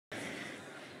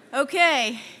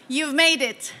Okay, you've made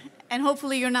it, and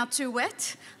hopefully you're not too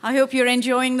wet. I hope you're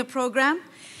enjoying the program.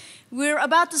 We're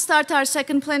about to start our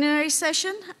second plenary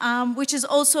session, which is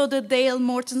also the Dale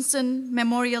Mortensen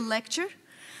Memorial Lecture.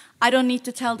 I don't need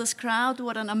to tell this crowd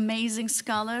what an amazing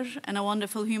scholar and a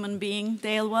wonderful human being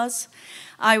Dale was.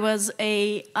 I was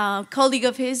a colleague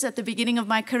of his at the beginning of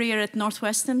my career at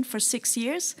Northwestern for 6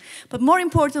 years. But more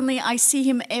importantly, I see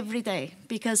him every day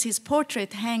because his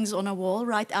portrait hangs on a wall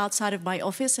right outside of my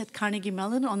office at Carnegie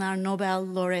Mellon on our Nobel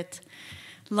laureate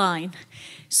line.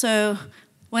 So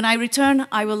when I return,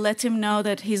 I will let him know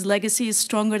that his legacy is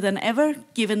stronger than ever,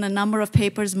 given the number of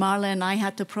papers Marla and I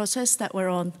had to process that were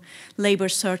on labor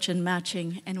search and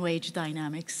matching and wage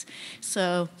dynamics.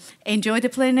 So enjoy the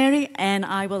plenary, and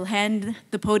I will hand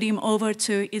the podium over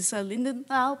to Isa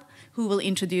Lindenlaub, who will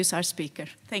introduce our speaker.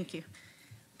 Thank you.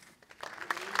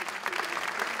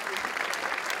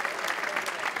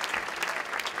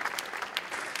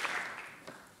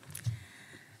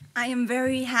 I am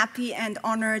very happy and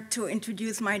honored to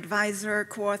introduce my advisor,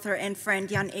 co-author, and friend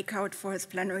Jan Eeckhout for his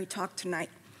plenary talk tonight.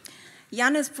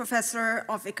 Jan is professor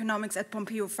of economics at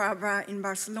Pompeu Fabra in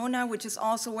Barcelona, which is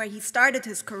also where he started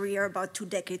his career about 2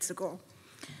 decades ago.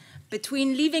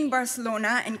 Between leaving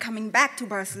Barcelona and coming back to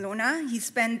Barcelona, he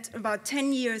spent about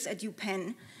 10 years at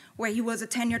UPenn, where he was a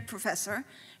tenured professor,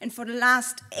 and for the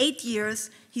last 8 years,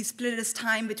 he split his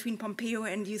time between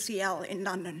Pompeu and UCL in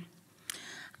London.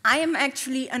 I am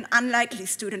actually an unlikely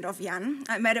student of Jan.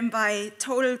 I met him by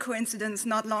total coincidence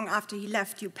not long after he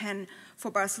left UPenn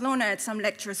for Barcelona at some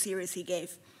lecture series he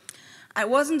gave. I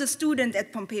wasn't a student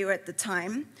at Pompeu at the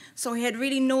time, so he had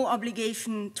really no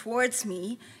obligation towards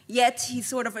me, yet he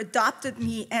sort of adopted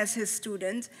me as his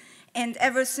student, and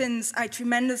ever since I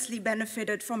tremendously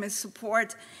benefited from his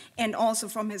support and also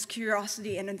from his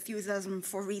curiosity and enthusiasm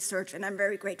for research, and I'm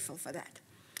very grateful for that.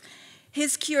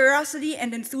 His curiosity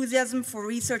and enthusiasm for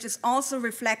research is also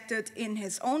reflected in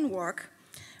his own work,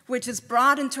 which is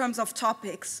broad in terms of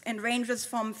topics and ranges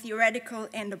from theoretical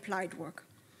and applied work.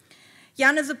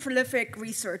 Jan is a prolific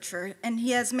researcher, and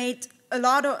he has made a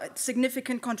lot of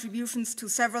significant contributions to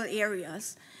several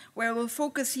areas, where we'll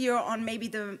focus here on maybe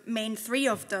the main 3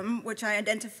 of them, which I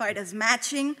identified as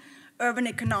matching, urban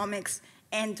economics,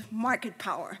 and market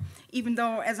power. Even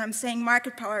though, as I'm saying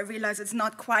market power, I realize it's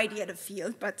not quite yet a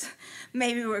field, but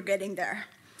maybe we're getting there.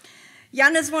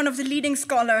 Jan is one of the leading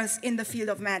scholars in the field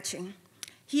of matching.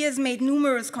 He has made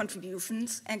numerous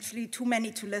contributions, actually too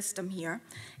many to list them here,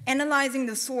 analyzing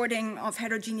the sorting of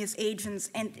heterogeneous agents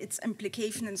and its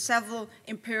implication in several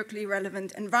empirically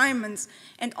relevant environments,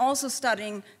 and also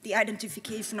studying the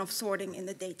identification of sorting in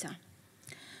the data.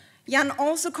 Jan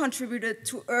also contributed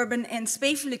to urban and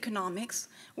spatial economics,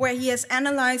 where he has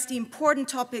analyzed the important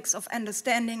topics of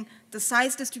understanding the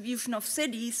size distribution of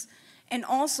cities, and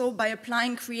also by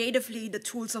applying creatively the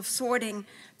tools of sorting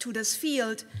to this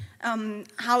field,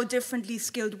 how differently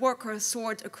skilled workers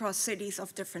sort across cities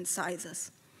of different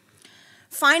sizes.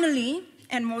 Finally,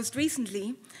 and most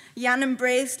recently, Jan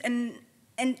embraced an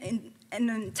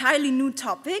entirely new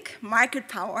topic, market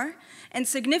power, and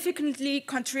significantly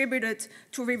contributed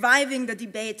to reviving the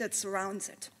debate that surrounds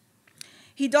it.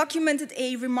 He documented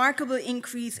a remarkable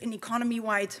increase in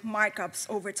economy-wide markups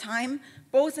over time,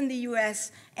 both in the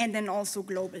US and then also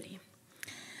globally.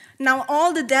 Now,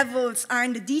 all the devils are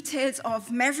in the details of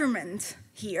measurement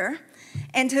here,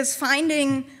 and his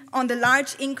finding on the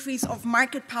large increase of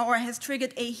market power has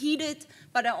triggered a heated,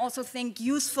 but I also think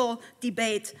useful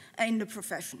debate in the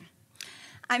profession.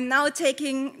 I'm now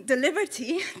taking the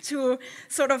liberty to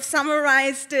sort of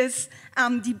summarize this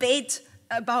debate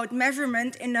about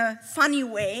measurement in a funny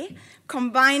way,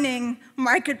 combining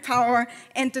market power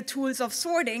and the tools of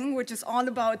sorting, which is all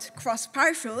about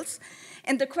cross-partials.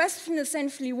 And the question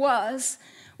essentially was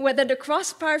whether the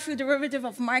cross-partial derivative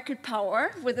of market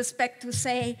power with respect to,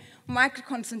 say, market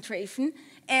concentration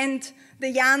and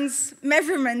the Jan's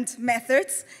measurement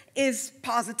methods is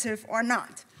positive or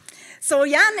not. So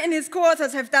Jan and his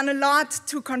co-authors have done a lot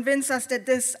to convince us that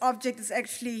this object is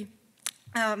actually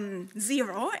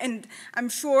 0, and I'm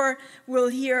sure we'll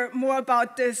hear more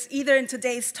about this either in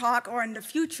today's talk or in the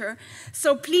future.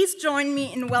 So please join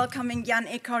me in welcoming Jan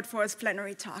Eeckhout for his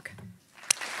plenary talk.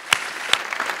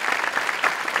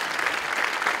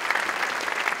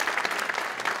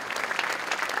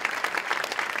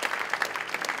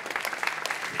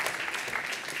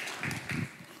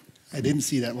 I didn't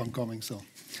see that one coming, so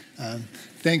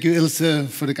Thank you, Ilse,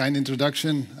 for the kind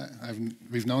introduction.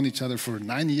 We've known each other for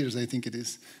 9 years, I think it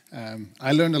is.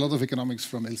 I learned a lot of economics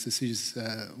from Ilse. She's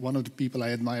one of the people I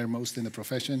admire most in the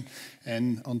profession,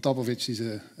 and on top of it, she's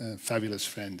a fabulous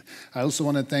friend. I also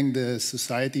want to thank the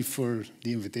Society for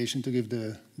the invitation to give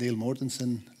the Dale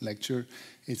Mortensen lecture.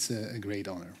 It's a great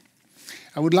honor.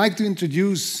 I would like to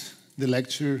introduce the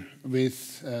lecture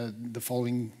with the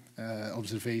following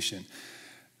observation.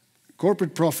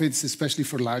 Corporate profits, especially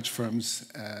for large firms,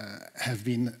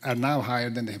 are now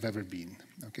higher than they have ever been.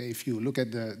 Okay, if you look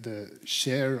at the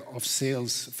share of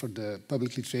sales for the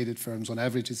publicly traded firms, on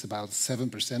average, it's about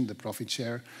 7%, the profit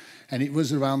share, and it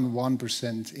was around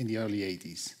 1% in the early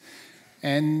 80s.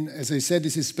 And as I said,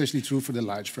 this is especially true for the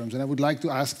large firms. And I would like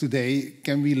to ask today,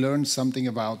 can we learn something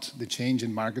about the change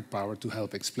in market power to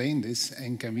help explain this?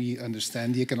 And can we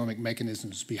understand the economic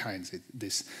mechanisms behind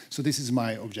this? So this is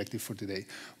my objective for today.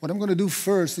 What I'm going to do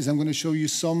first is I'm going to show you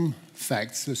some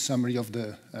facts, a summary of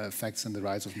the facts on the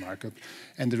rise of markup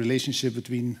and the relationship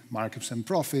between markups and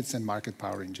profits and market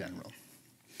power in general.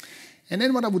 And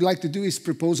then what I would like to do is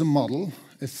propose a model,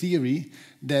 a theory,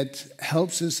 that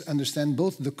helps us understand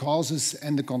both the causes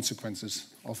and the consequences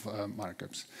of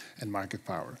markups and market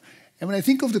power. And when I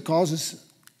think of the causes,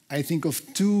 I think of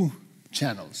two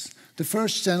channels. The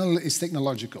first channel is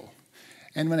technological.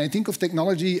 And when I think of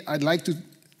technology, I'd like to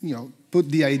put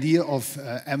the idea of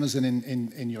Amazon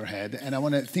in your head. And I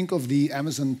want to think of the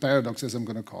Amazon paradox, as I'm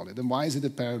going to call it. And why is it a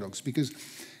paradox? Because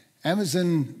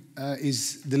Amazon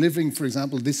is delivering, for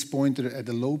example, this pointer at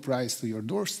a low price to your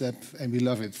doorstep, and we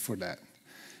love it for that.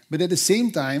 But at the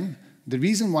same time, the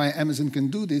reason why Amazon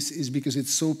can do this is because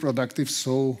it's so productive,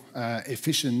 so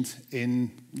efficient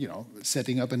in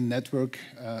setting up a network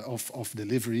of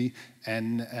delivery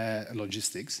and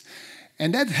logistics.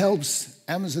 And that helps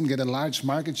Amazon get a large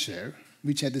market share,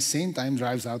 which at the same time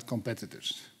drives out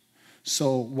competitors.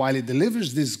 So while it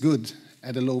delivers this good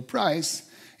at a low price,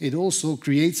 it also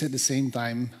creates at the same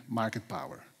time market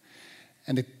power.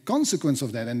 And the consequence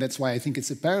of that, and that's why I think it's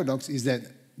a paradox, is that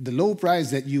the low price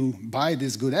that you buy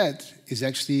this good at is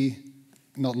actually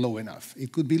not low enough.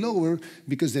 It could be lower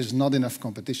because there's not enough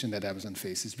competition that Amazon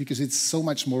faces, because it's so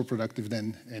much more productive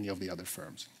than any of the other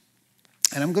firms.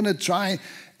 And I'm going to try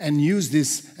and use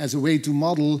this as a way to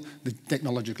model the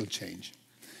technological change.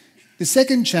 The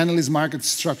second channel is market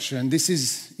structure, and this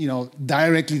is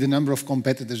directly the number of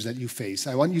competitors that you face.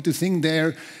 I want you to think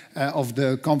there of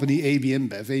the company AB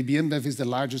InBev. AB InBev is the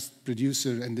largest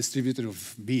producer and distributor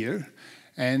of beer,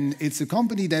 and it's a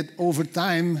company that over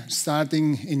time,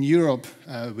 starting in Europe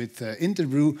with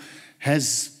Interbrew,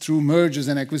 has, through mergers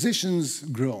and acquisitions,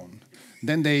 grown.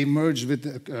 Then they merged with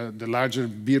the larger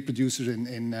beer producer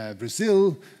in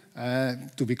Brazil,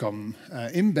 to become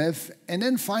InBev. And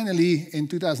then finally, in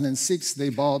 2006, they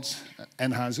bought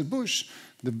Anheuser-Busch,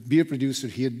 the beer producer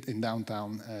here in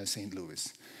downtown St.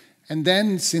 Louis. And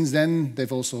then, since then,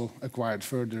 they've also acquired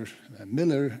further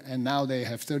Miller, and now they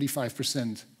have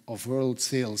 35% of world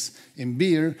sales in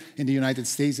beer. In the United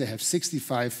States, they have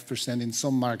 65%. In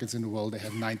some markets in the world, they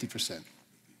have 90%.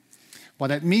 What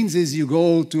that means is you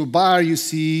go to a bar, you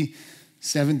see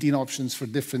 17 options for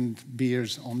different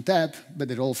beers on tap, but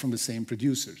they're all from the same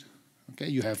producer. Okay?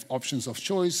 You have options of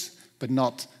choice, but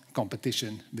not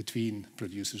competition between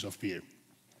producers of beer.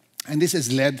 And this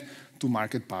has led to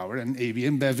market power, and AB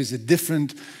InBev is a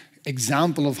different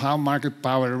example of how market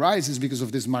power arises because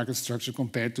of this market structure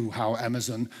compared to how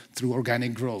Amazon, through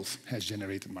organic growth, has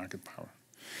generated market power.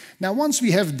 Now, once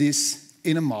we have this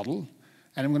in a model,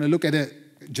 and I'm going to look at a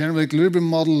general equilibrium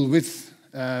model with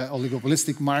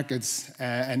oligopolistic markets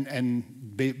and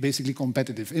basically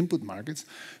competitive input markets,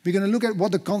 we're going to look at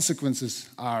what the consequences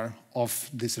are of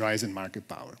this rise in market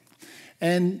power.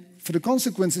 And for the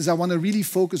consequences, I want to really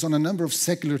focus on a number of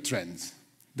secular trends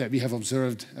that we have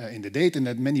observed in the data and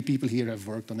that many people here have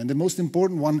worked on. And the most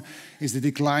important one is the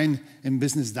decline in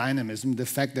business dynamism, the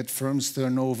fact that firms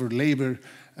turn over labor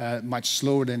much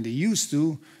slower than they used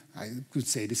to. I could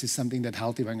say this is something that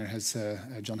John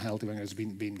Haltiwanger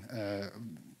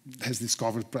has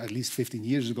discovered at least 15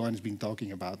 years ago and has been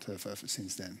talking about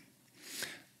since then.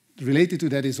 Related to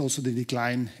that is also the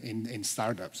decline in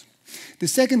startups. The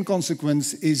second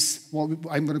consequence is what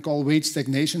I'm going to call wage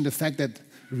stagnation, the fact that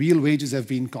real wages have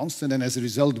been constant, and as a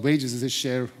result, wages as a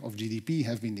share of GDP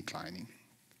have been declining.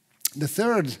 The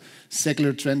third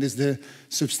secular trend is the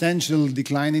substantial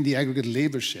decline in the aggregate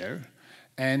labor share.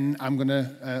 And I'm going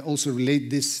to also relate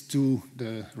this to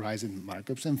the rise in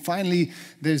markups. And finally,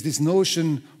 there's this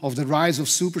notion of the rise of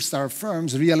superstar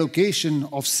firms,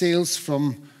 reallocation of sales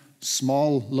from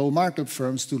small, low markup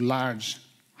firms to large,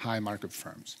 high markup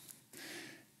firms.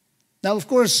 Now, of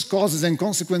course, causes and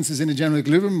consequences in a general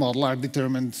equilibrium model are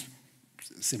determined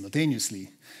simultaneously.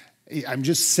 I'm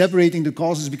just separating the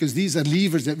causes because these are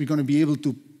levers that we're going to be able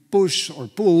to push or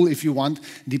pull, if you want,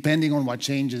 depending on what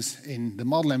changes in the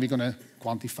model, and we're going to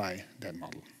quantify that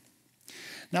model.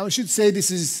 Now, I should say this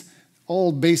is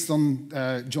all based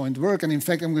on joint work, and in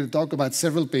fact, I'm going to talk about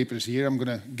several papers here. I'm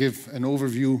going to give an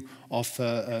overview of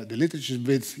the literature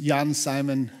with Jan,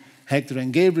 Simon, Hector,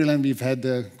 and Gabriel, and we've had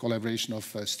the collaboration of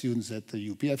students at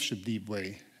the UPF, Shabdeep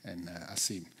Way, and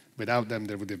Asim. Without them,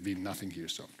 there would have been nothing here.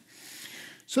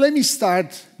 So let me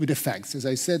start with the facts. As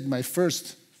I said, my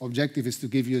first objective is to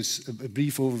give you a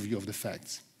brief overview of the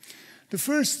facts. The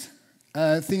first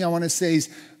thing I want to say is,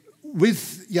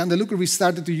 with Jan de Lucker, we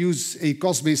started to use a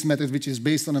cost-based method, which is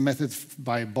based on a method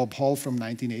by Bob Hall from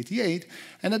 1988,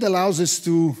 and it allows us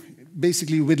to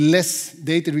basically, with less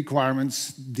data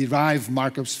requirements, derive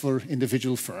markups for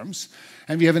individual firms.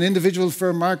 And we have an individual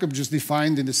firm markup just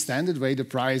defined in the standard way, the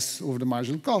price over the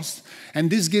marginal cost. And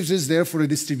this gives us, therefore, a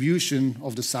distribution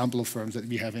of the sample of firms that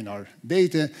we have in our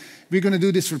data. We're going to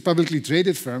do this for publicly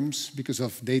traded firms because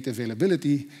of data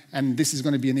availability. And this is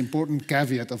going to be an important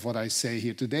caveat of what I say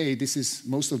here today.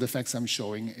 Most of the facts I'm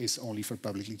showing is only for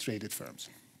publicly traded firms.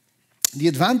 The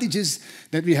advantage is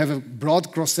that we have a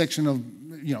broad cross-section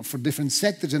of, for different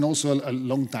sectors and also a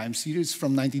long time series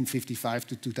from 1955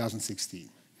 to 2016.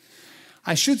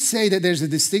 I should say that there's a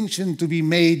distinction to be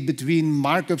made between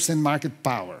markups and market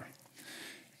power,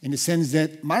 in the sense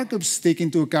that markups take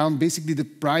into account basically the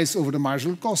price over the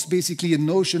marginal cost, basically a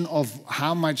notion of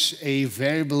how much a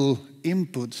variable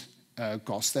input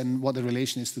cost and what the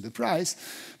relation is to the price.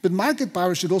 But market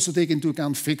power should also take into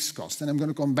account fixed cost. And I'm going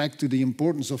to come back to the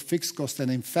importance of fixed cost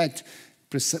and, in fact,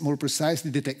 more precisely,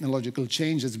 the technological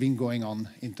change that's been going on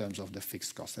in terms of the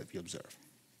fixed cost that we observe.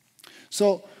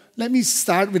 So let me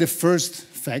start with the first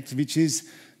fact, which is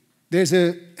there's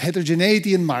a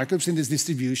heterogeneity in markups in this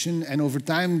distribution, and over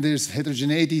time there's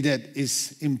heterogeneity that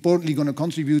is importantly going to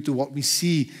contribute to what we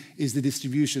see is the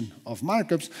distribution of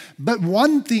markups. But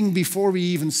one thing before we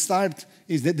even start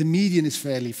is that the median is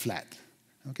fairly flat.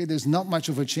 Okay, there's not much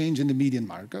of a change in the median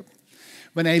markup.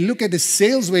 When I look at the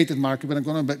sales-weighted markup, and I'm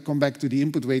going to come back to the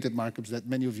input-weighted markups that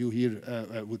many of you here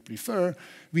would prefer,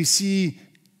 we see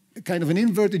kind of an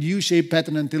inverted U-shaped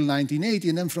pattern until 1980,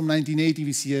 and then from 1980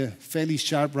 we see a fairly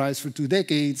sharp rise for 2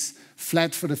 decades,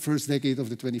 flat for the first decade of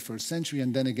the 21st century,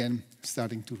 and then again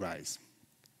starting to rise.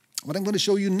 What I'm going to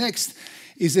show you next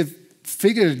is a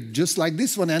figure just like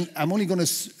this one, and I'm only going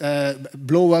to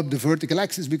blow up the vertical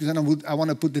axis because then I want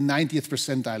to put the 90th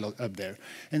percentile up there.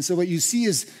 And so what you see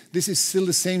is this is still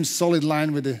the same solid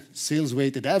line with the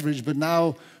sales-weighted average, but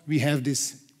now we have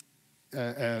this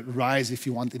rise, if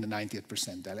you want, in the 90th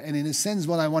percentile. And in a sense,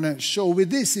 what I want to show with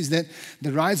this is that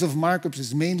the rise of markups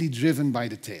is mainly driven by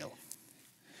the tail.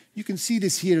 You can see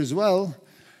this here as well.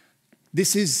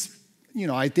 This is,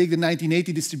 I take the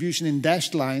 1980 distribution in the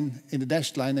dashed line,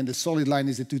 and the solid line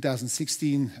is the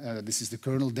 2016. This is the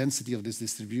kernel density of this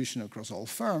distribution across all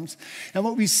firms. And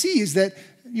what we see is that,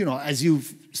 as you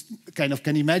kind of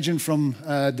can imagine from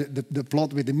the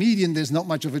plot with the median, there's not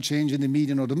much of a change in the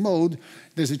median or the mode.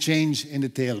 There's a change in the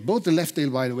tail, both the left tail,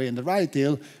 by the way, and the right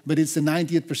tail, but it's the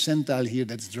 90th percentile here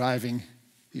that's driving,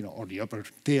 or the upper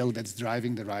tail that's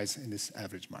driving the rise in this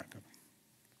average markup.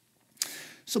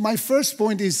 So my first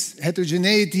point is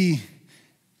heterogeneity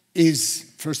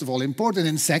is, first of all, important,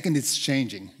 and second, it's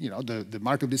changing. The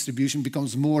markup distribution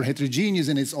becomes more heterogeneous,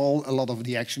 and it's a lot of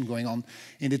the action going on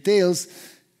in the tails.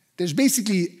 There's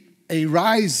basically a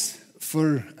rise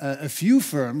for a few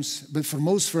firms, but for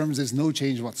most firms, there's no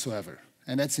change whatsoever,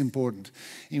 and that's important.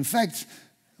 In fact,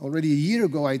 already a year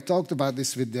ago, I talked about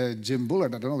this with Jim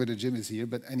Bullard. I don't know whether Jim is here,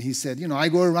 and he said, I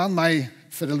go around my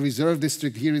Federal Reserve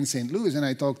District here in St. Louis, and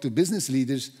I talk to business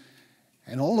leaders,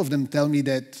 and all of them tell me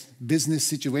that business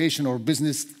situation or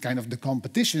business kind of the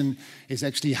competition is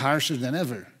actually harsher than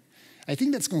ever. I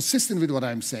think that's consistent with what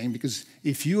I'm saying, because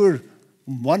if you're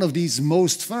one of these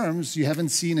most firms, you haven't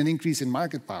seen an increase in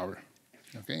market power.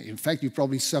 Okay? In fact, you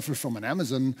probably suffer from an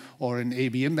Amazon or an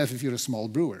AB InBev if you're a small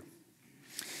brewer.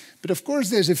 But of course,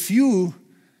 there's a few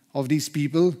of these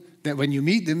people that when you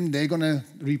meet them, they're going to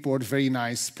report very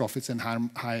nice profits and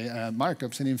high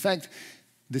markups. And in fact,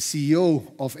 the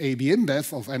CEO of AB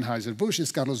InBev, of Anheuser-Busch,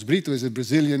 is Carlos Brito, is a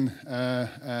Brazilian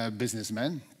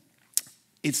businessman.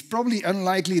 It's probably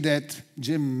unlikely that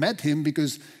Jim met him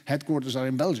because headquarters are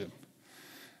in Belgium.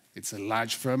 It's a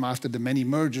large firm. After the many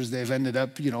mergers, they've ended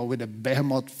up, with a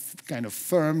behemoth kind of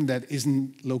firm that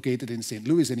isn't located in St.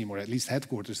 Louis anymore. At least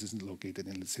headquarters isn't located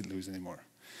in St. Louis anymore.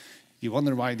 You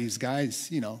wonder why these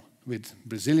guys, with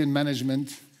Brazilian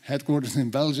management, headquarters in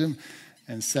Belgium,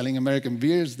 And selling American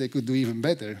beers, they could do even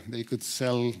better. They could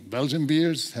sell Belgian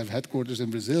beers, have headquarters in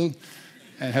Brazil,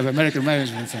 and have American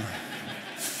management.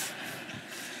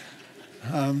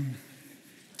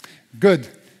 Good.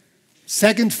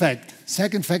 Second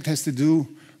fact has to do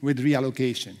with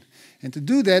reallocation. And to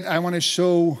do that, I want to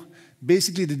show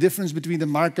basically the difference between the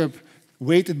markup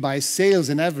weighted by sales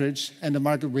and average and the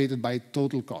markup weighted by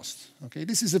total cost. Okay,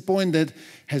 this is a point that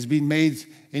has been made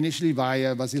initially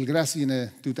by Basile Grassi in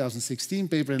a 2016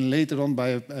 paper and later on by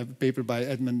a paper by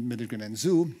Edmund Milligren and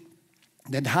Zhu,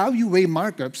 that how you weigh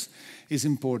markups is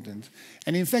important.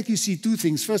 And in fact, you see two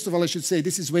things. First of all, I should say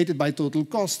this is weighted by total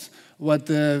cost. What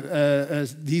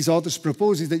these authors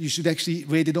propose is that you should actually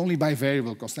weight it only by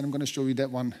variable cost. And I'm going to show you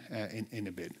that one in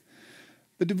a bit.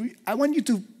 But I want you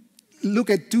to look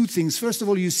at two things. First of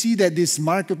all, you see that this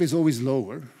markup is always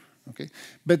lower. Okay?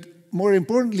 But more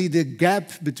importantly, the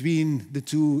gap between the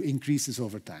two increases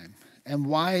over time. And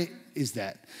why is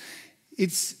that?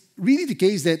 It's really the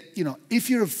case that, if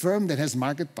you're a firm that has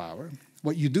market power,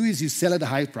 what you do is you sell at a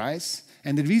high price,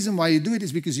 and the reason why you do it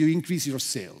is because you increase your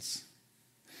sales.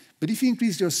 But if you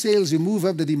increase your sales, you move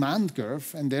up the demand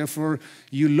curve, and therefore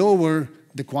you lower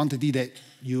the quantity that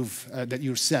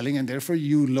you're selling, and therefore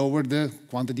you lower the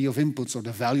quantity of inputs or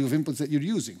the value of inputs that you're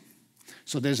using.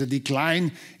 So there's a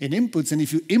decline in inputs, and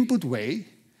if you input weigh,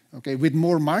 okay, with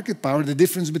more market power, the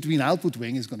difference between output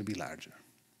weighing is going to be larger.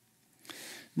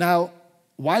 Now,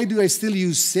 why do I still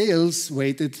use sales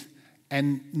weighted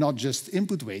and not just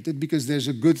input weighted? Because there's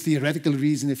a good theoretical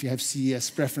reason if you have CES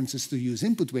preferences to use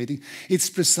input weighting. It's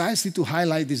precisely to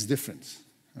highlight this difference.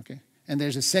 Okay? And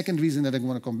there's a second reason that I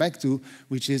want to come back to,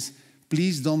 which is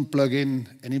please don't plug in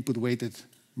an input weighted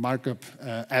markup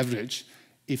average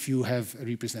if you have a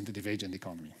representative agent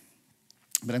economy.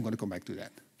 But I'm going to come back to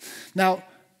that. Now,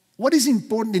 what is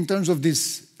important in terms of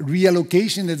this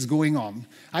reallocation that's going on?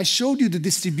 I showed you the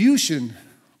distribution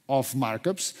of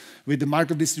markups with the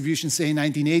markup distribution, say, in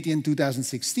 1980 and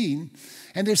 2016.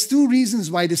 And there's two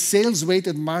reasons why the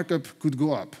sales-weighted markup could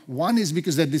go up. One is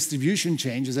because that distribution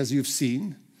changes, as you've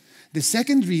seen. The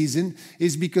second reason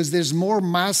is because there's more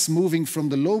mass moving from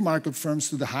the low markup firms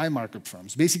to the high markup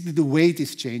firms. Basically, the weight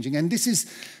is changing. And this is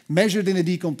measured in a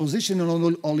decomposition,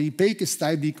 an Ollie-Pekes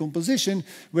type decomposition,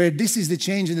 where this is the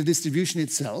change in the distribution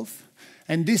itself.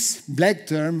 And this black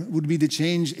term would be the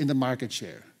change in the market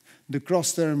share. The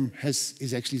cross term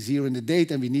is actually zero in the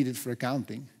data, and we need it for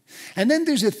accounting. And then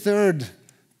there's a third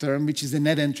term, which is the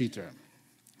net entry term.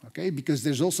 Okay? Because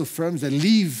there's also firms that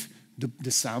leave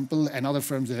the sample and other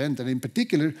firms that enter. In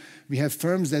particular, we have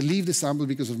firms that leave the sample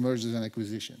because of mergers and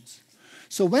acquisitions.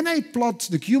 So when I plot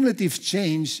the cumulative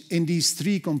change in these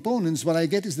three components, what I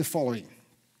get is the following.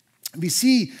 We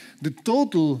see the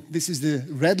total, this is the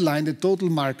red line, the total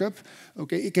markup.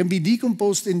 Okay, it can be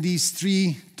decomposed in these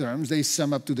three terms. They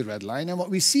sum up to the red line. And what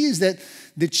we see is that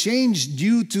the change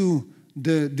due to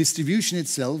the distribution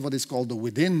itself, what is called the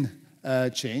within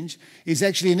change, is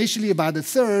actually initially about a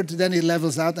third, then it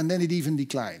levels out, and then it even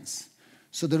declines.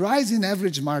 So the rise in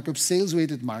average markups,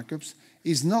 sales-weighted markups,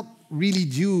 is not really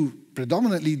due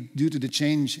predominantly due to the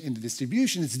change in the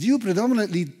distribution. It's due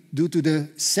predominantly due to the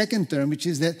second term, which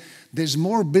is that there's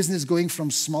more business going from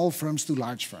small firms to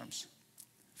large firms,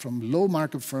 from low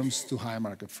markup firms to high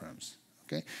markup firms.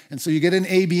 Okay? And so you get an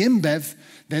AB InBev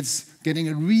that's getting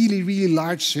a really, really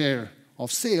large share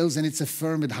of sales, and it's a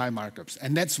firm with high markups.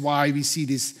 And that's why we see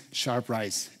this sharp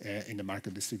rise in the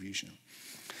market distribution.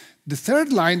 The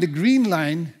third line, the green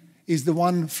line, is the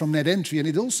one from net entry, and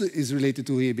it also is related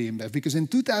to AB InBev, because in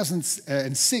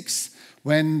 2006,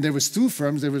 when there was two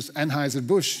firms, there was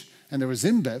Anheuser-Busch and there was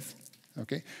InBev,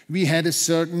 okay, we had a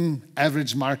certain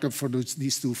average markup for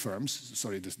these two firms,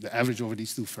 sorry, the average over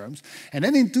these two firms. And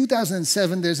then in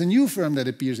 2007, there's a new firm that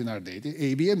appears in our data,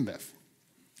 AB InBev,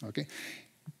 okay?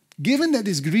 Given that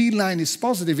this green line is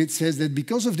positive, it says that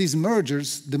because of these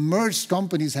mergers, the merged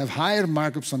companies have higher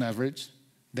markups on average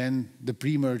than the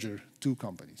pre-merger two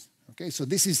companies. Okay, so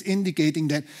this is indicating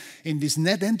that in this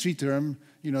net entry term,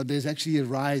 there's actually a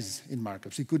rise in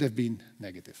markups. It could have been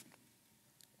negative.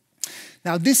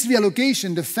 Now, this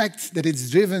reallocation, the fact that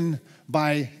it's driven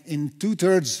by, in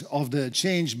 2/3 of the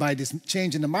change, by this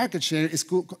change in the market share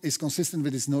is consistent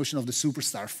with this notion of the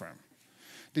superstar firm.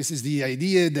 This is the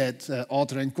idea that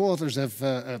author and co-authors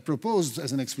have proposed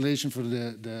as an explanation for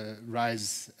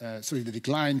the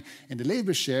decline in the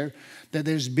labor share, that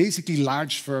there's basically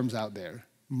large firms out there,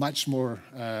 much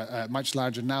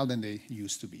larger now than they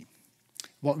used to be.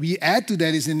 What we add to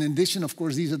that is, in addition, of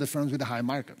course, these are the firms with the high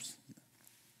markups.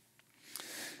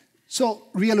 So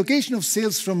reallocation of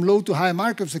sales from low to high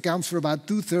markups accounts for about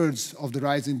 2/3 of the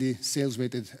rise in the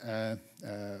sales-weighted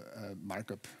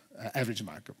markup average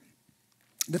markup.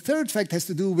 The third fact has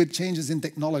to do with changes in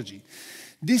technology.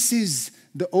 This is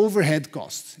the overhead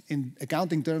cost. In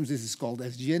accounting terms, this is called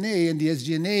SG&A, and the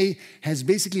SG&A has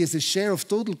basically, as a share of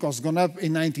total cost, gone up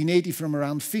in 1980 from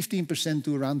around 15%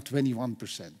 to around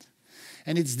 21%.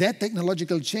 And it's that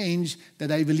technological change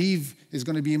that I believe is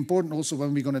going to be important also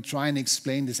when we're going to try and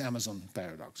explain this Amazon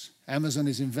paradox. Amazon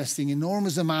is investing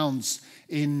enormous amounts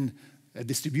in a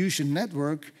distribution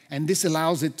network, and this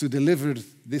allows it to deliver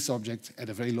this object at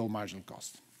a very low marginal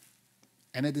cost.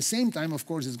 And at the same time, of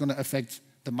course, it's going to affect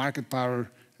the market power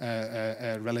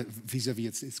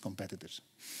vis-a-vis its competitors.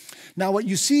 Now, what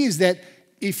you see is that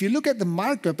if you look at the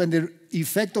markup and the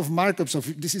effect of markups,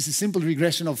 this is a simple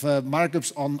regression of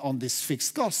markups on this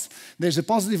fixed cost, there's a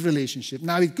positive relationship.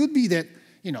 Now, it could be that,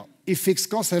 if fixed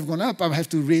costs have gone up, I have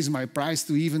to raise my price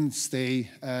to even stay,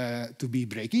 to be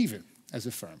break-even as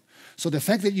a firm. So the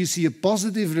fact that you see a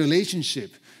positive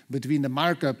relationship between the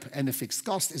markup and the fixed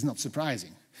cost is not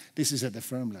surprising. This is at the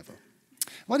firm level.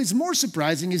 What is more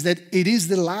surprising is that it is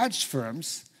the large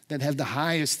firms that have the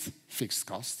highest fixed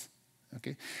cost.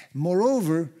 Okay?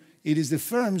 Moreover, it is the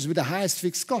firms with the highest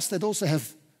fixed cost that also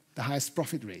have the highest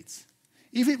profit rates.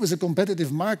 If it was a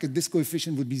competitive market, this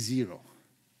coefficient would be 0.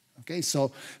 Okay?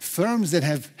 So firms that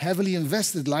have heavily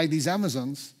invested, like these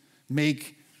Amazons,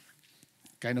 make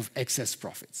kind of excess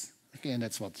profits. Okay? And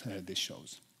that's what this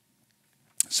shows.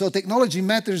 So technology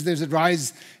matters. There's a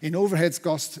rise in overheads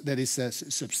cost that is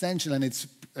substantial, and it's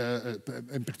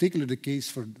in particular the case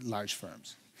for large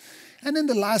firms. And then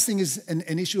the last thing is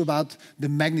an issue about the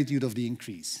magnitude of the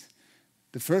increase.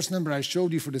 The first number I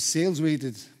showed you for the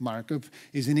sales-weighted markup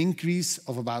is an increase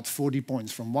of about 40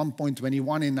 points, from 1.21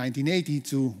 in 1980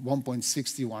 to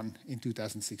 1.61 in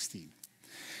 2016.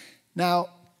 Now,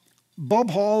 Bob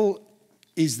Hall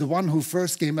is the one who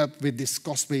first came up with this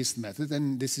cost-based method,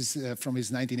 and this is from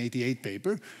his 1988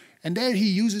 paper. And there he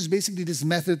uses basically this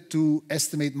method to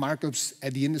estimate markups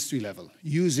at the industry level,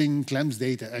 using Clem's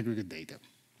data, aggregate data.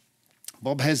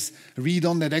 Bob has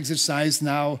redone that exercise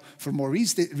now for more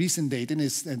recent data in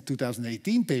his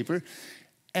 2018 paper.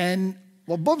 And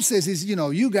what Bob says is,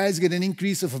 you guys get an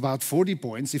increase of about 40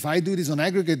 points. If I do this on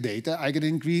aggregate data, I get an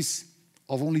increase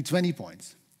of only 20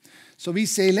 points. So we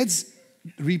say, let's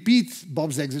repeat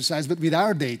Bob's exercise, but with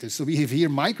our data. So we have here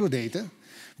microdata,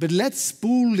 but let's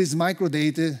pool this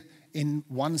microdata in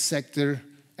one sector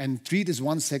and treat this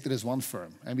one sector as one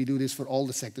firm. And we do this for all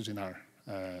the sectors in our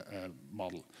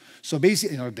model. So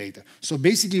basically, in our data. So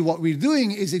basically what we're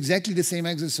doing is exactly the same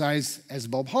exercise as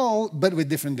Bob Hall, but with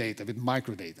different data, with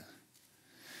microdata.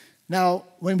 Now,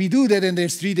 when we do that, and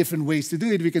there's 3 different ways to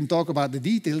do it, we can talk about the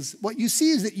details. What you see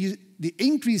is that the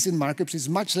increase in markups is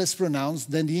much less pronounced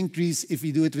than the increase if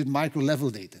we do it with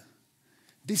micro-level data.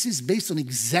 This is based on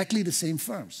exactly the same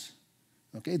firms.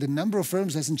 Okay? The number of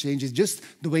firms hasn't changed, it's just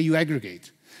the way you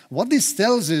aggregate. What this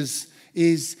tells us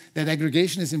is that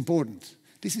aggregation is important.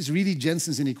 This is really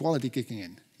Jensen's inequality kicking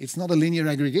in. It's not a linear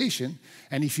aggregation,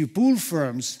 and if you pool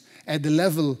firms at the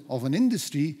level of an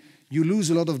industry, you lose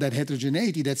a lot of that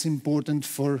heterogeneity that's important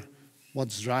for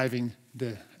what's driving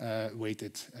the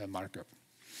weighted markup.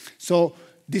 So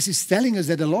this is telling us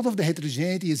that a lot of the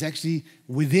heterogeneity is actually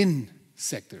within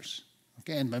sectors.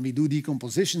 Okay? And when we do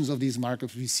decompositions of these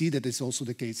markups, we see that it's also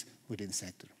the case within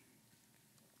sector.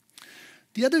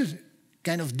 The other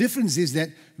kind of difference is that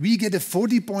we get a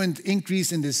 40-point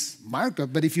increase in this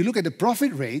markup, but if you look at the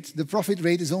profit rate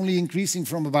is only increasing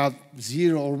from about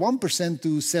 0 or 1%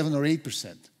 to 7 or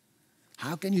 8%.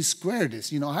 How can you square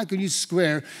this? How can you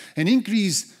square an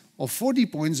increase of 40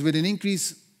 points with an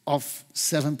increase of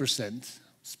 7%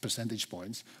 percentage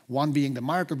points, one being the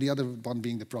markup, the other one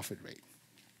being the profit rate?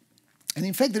 And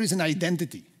in fact, there is an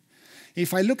identity.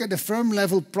 If I look at the firm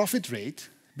level profit rate,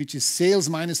 which is sales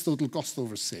minus total cost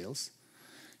over sales,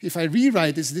 if I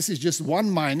rewrite this, this is just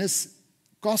 1 minus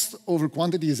cost over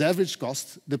quantity is average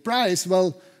cost. The price,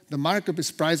 well, the markup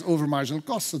is price over marginal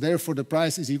cost, so therefore the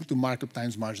price is equal to markup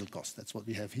times marginal cost. That's what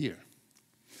we have here.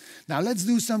 Now let's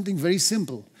do something very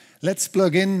simple. Let's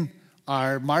plug in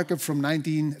our markup from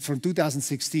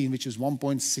 2016, which is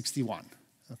 1.61.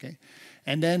 Okay?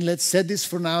 And then let's set this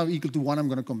for now equal to 1. I'm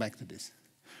going to come back to this.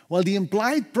 Well, the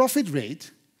implied profit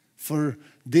rate for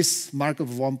this markup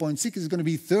of 1.6 is going to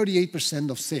be 38%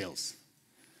 of sales.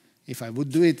 If I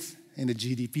would do it in the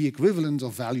GDP equivalent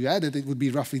of value added, it would be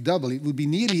roughly double. It would be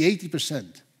nearly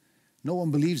 80%. No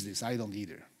one believes this. I don't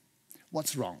either.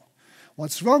 What's wrong?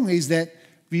 What's wrong is that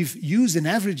we've used an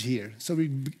average here. So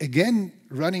we're again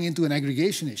running into an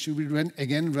aggregation issue. We're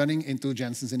again running into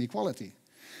Jensen's inequality.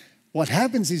 what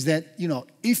happens is that,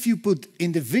 if you put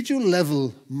individual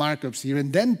level markups here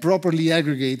and then properly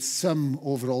aggregate sum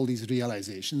over all these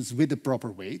realizations with the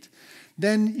proper weight,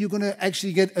 then you're going to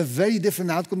actually get a very different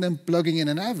outcome than plugging in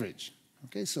an average.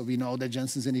 Okay, so we know that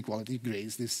Jensen's inequality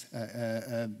creates this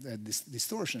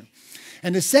distortion.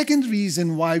 And the second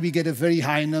reason why we get a very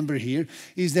high number here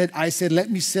is that I said,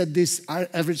 let me set this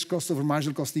average cost over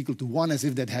marginal cost equal to 1 as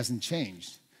if that hasn't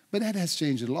changed. But that has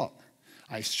changed a lot.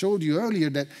 I showed you earlier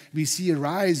that we see a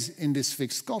rise in this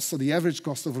fixed cost, so the average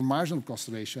cost over marginal cost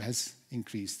ratio has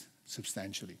increased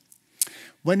substantially.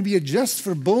 When we adjust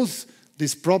for both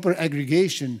this proper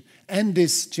aggregation and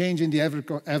this change in the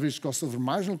average cost over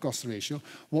marginal cost ratio,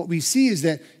 what we see is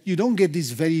that you don't get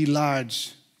these very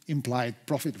large implied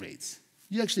profit rates.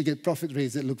 You actually get profit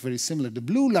rates that look very similar. The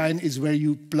blue line is where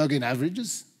you plug in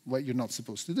averages, what you're not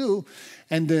supposed to do.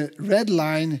 And the red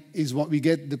line is what we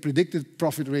get, the predicted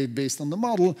profit rate based on the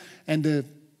model. And the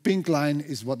pink line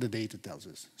is what the data tells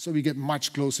us. So we get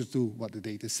much closer to what the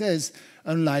data says,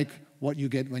 unlike what you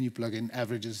get when you plug in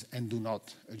averages and do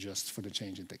not adjust for the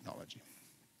change in technology.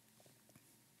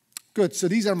 Good, so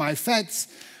these are my facts.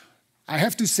 I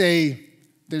have to say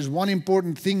there's one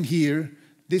important thing here.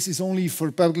 This is only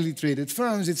for publicly traded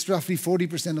firms. It's roughly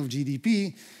 40% of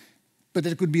GDP. But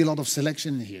there could be a lot of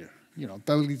selection here.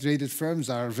 Publicly traded firms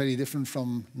are very different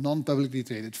from non-publicly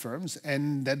traded firms,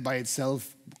 and that by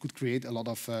itself could create a lot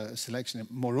of selection.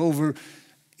 Moreover,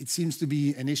 it seems to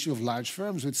be an issue of large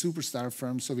firms with superstar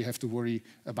firms, so we have to worry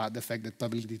about the fact that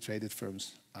publicly traded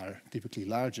firms are typically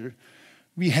larger.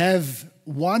 We have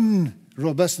one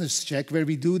robustness check where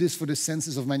we do this for the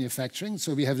census of manufacturing.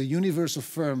 So we have the universe of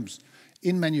firms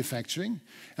in manufacturing,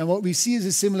 and what we see is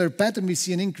a similar pattern. We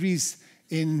see an increase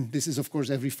this is of course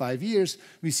every 5 years,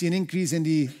 we see an increase in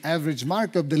the average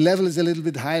markup. The level is a little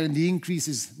bit higher and the increase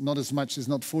is not as much, it's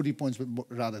not 40 points, but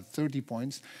rather 30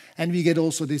 points. And we get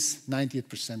also this 90th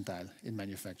percentile in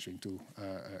manufacturing to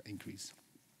increase.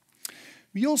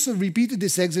 We also repeated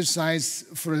this exercise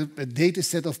for a data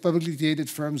set of publicly traded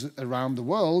firms around the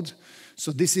world.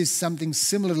 So this is something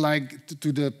similar like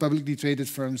to the publicly traded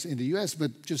firms in the US,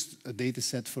 but just a data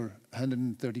set for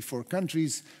 134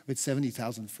 countries with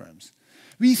 70,000 firms.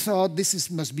 We thought this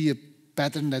must be a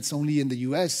pattern that's only in the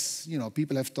US.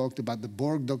 People have talked about the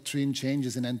Borg doctrine,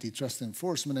 changes in antitrust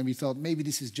enforcement, and we thought maybe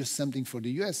this is just something for the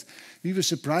US. We were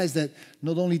surprised that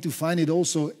not only to find it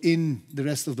also in the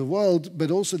rest of the world,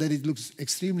 but also that it looks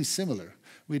extremely similar,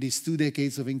 with these 2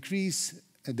 decades of increase,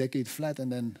 a decade flat,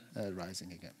 and then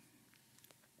rising again.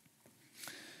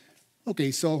 Okay,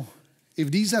 so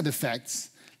if these are the facts,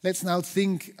 let's now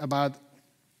think about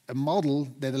a model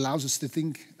that allows us to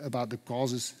think about the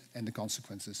causes and the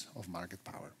consequences of market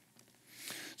power.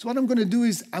 So what I'm going to do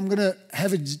is I'm going to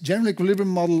have a general equilibrium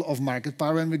model of market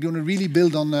power, and we're going to really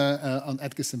build on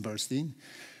Atkinson-Bernstein.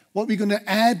 What we're going to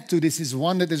add to this is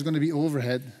one, that there's going to be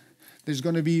overhead. There's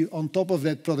going to be, on top of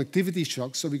that, productivity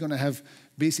shocks. So we're going to have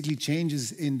basically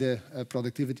changes in the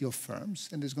productivity of firms,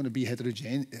 and there's going to be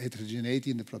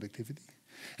heterogeneity in the productivity.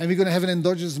 And we're going to have an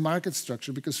endogenous market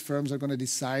structure because firms are going to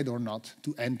decide or not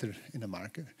to enter in a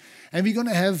market. And we're going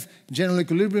to have general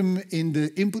equilibrium in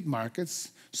the input markets.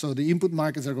 So the input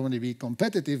markets are going to be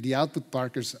competitive. The output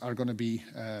markets are going to be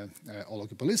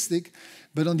oligopolistic.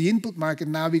 But on the input market,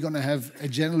 now we're going to have a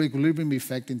general equilibrium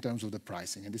effect in terms of the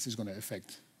pricing. And this is going to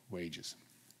affect wages.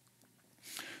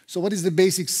 So what is the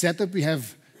basic setup? We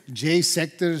have J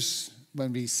sectors.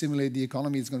 When we simulate the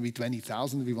economy, it's going to be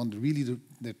 20,000. We want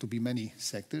there to be many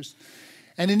sectors.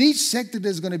 And in each sector,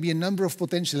 there's going to be a number of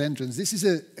potential entrants. This is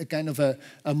a kind of a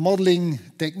modeling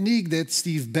technique that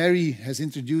Steve Barry has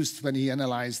introduced when he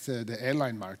analyzed the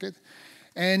airline market.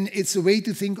 And it's a way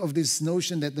to think of this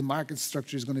notion that the market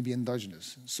structure is going to be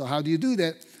endogenous. So how do you do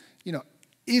that?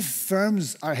 If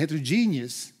firms are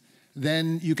heterogeneous,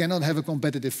 then you cannot have a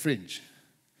competitive fringe.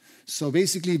 So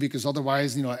basically, because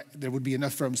otherwise, there would be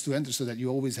enough firms to enter so that you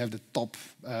always have the top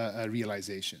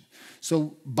realization.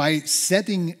 So by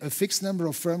setting a fixed number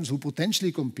of firms who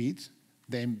potentially compete,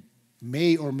 they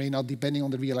may or may not, depending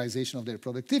on the realization of their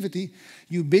productivity,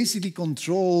 you basically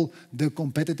control the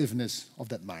competitiveness of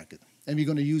that market. And we're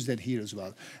going to use that here as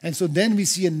well. And so then we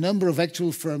see a number of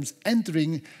actual firms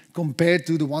entering compared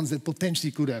to the ones that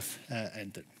potentially could have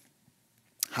entered.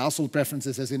 Household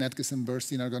preferences, as in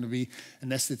Atkinson-Bernstein, are going to be a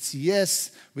nested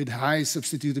CS with high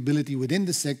substitutability within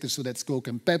the sector, so that's Coke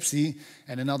and Pepsi.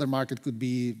 And another market could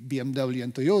be BMW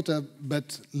and Toyota,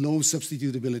 but low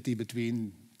substitutability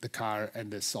between the car and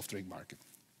the soft drink market.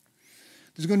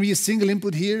 There's going to be a single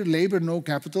input here, labor, no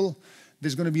capital.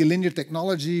 There's going to be a linear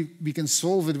technology. We can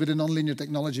solve it with a nonlinear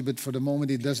technology, but for the moment,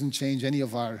 it doesn't change any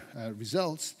of our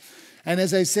results. And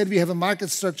as I said, we have a market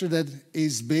structure that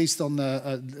is based on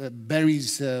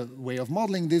Barry's way of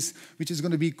modeling this, which is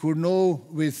going to be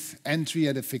Cournot with entry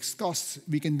at a fixed cost.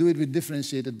 We can do it with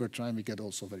differentiated Bertrand. We get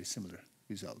also very similar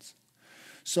results.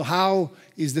 So how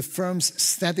is the firm's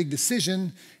static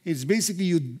decision? It's basically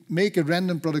you make a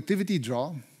random productivity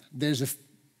draw. There's a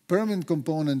permanent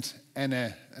component and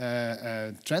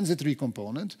a transitory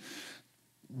component.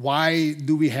 Why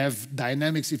do we have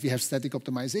dynamics if we have static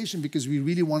optimization? Because we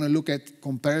really want to look at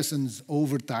comparisons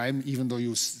over time, even though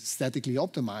you statically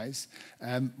optimize,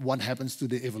 what happens to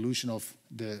the evolution of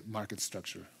the market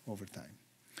structure over time.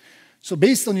 So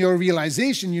based on your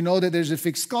realization, you know that there's a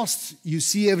fixed cost. You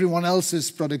see everyone else's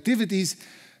productivities.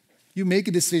 You make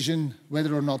a decision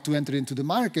whether or not to enter into the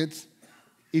market.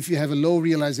 If you have a low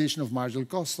realization of marginal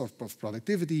cost of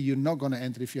productivity, you're not going to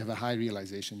enter. If you have a high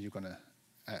realization, you're going to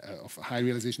of high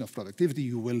realization of productivity,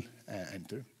 you will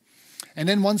enter. And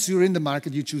then once you're in the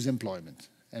market, you choose employment.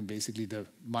 And basically the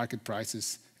market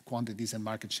prices, quantities, and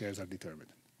market shares are determined.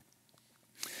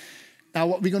 Now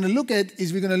what we're going to look at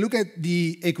is we're going to look at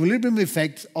the equilibrium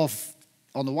effect of,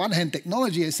 on the one hand,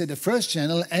 technology, I said the first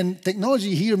channel, and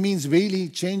technology here means really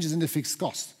changes in the fixed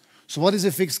cost. So what is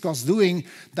a fixed cost doing?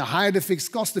 The higher the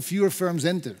fixed cost, the fewer firms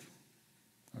enter.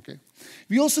 Okay.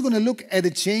 We're also going to look at a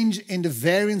change in the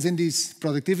variance in these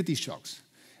productivity shocks.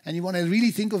 And you want to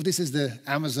really think of this as the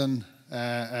Amazon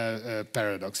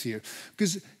paradox here.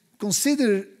 Because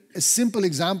consider a simple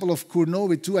example of Cournot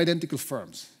with two identical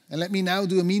firms. And let me now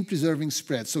do a mean preserving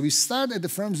spread. So we start at the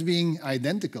firms being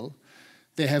identical.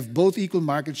 They have both equal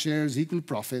market shares, equal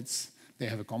profits. They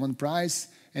have a common price.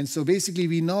 And so basically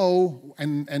we know,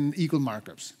 and equal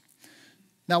markups.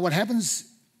 Now what happens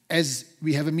as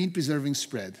we have a mean preserving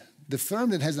spread? The firm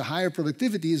that has a higher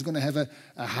productivity is going to have a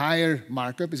higher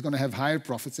markup, is going to have higher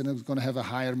profits, and it's going to have a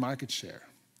higher market share.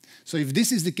 So if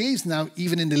this is the case now,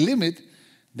 even in the limit,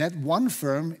 that one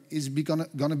firm is going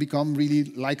to become really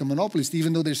like a monopolist,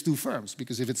 even though there's two firms,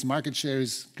 because if its market share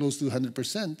is close to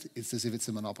 100%, it's as if it's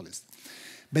a monopolist.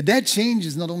 But that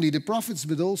changes not only the profits,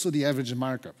 but also the average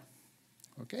markup.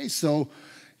 Okay, so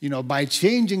by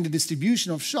changing the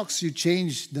distribution of shocks, you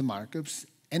change the markups.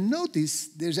 And notice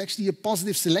there's actually a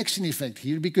positive selection effect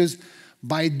here, because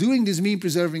by doing this mean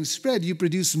preserving spread, you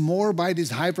produce more by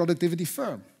this high productivity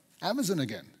firm, Amazon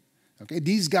again. Okay,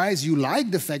 these guys, you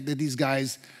like the fact that these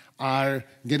guys are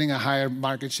getting a higher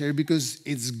market share because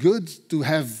it's good to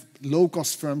have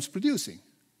low-cost firms producing.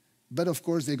 But of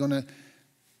course, they're going to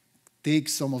take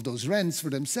some of those rents for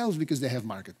themselves because they have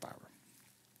market power.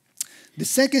 The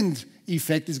second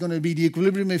effect is going to be the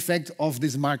equilibrium effect of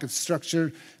this market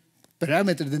structure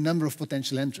parameter, the number of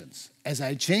potential entrants. As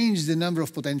I change the number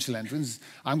of potential entrants,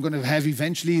 I'm going to have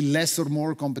eventually less or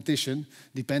more competition,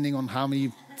 depending on how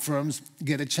many firms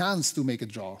get a chance to make a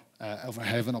draw, or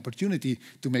have an opportunity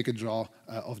to make a draw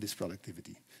of this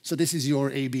productivity. So this is your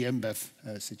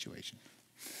AB-InBev situation.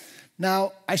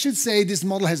 Now, I should say this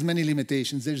model has many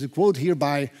limitations. There's a quote here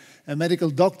by a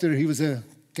medical doctor. He was a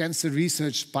cancer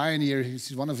research pioneer.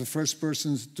 He's one of the first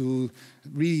persons to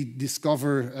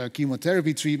rediscover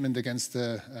chemotherapy treatment against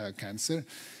cancer.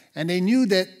 And they knew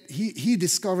that he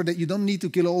discovered that you don't need to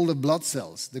kill all the blood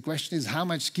cells. The question is, how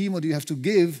much chemo do you have to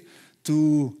give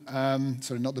to,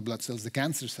 sorry, not the blood cells, the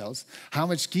cancer cells. How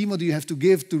much chemo do you have to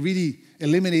give to really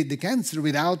eliminate the cancer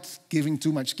without giving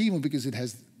too much chemo, because it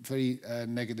has very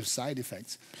negative side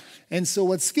effects. And so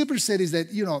what Skipper said is that,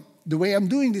 the way I'm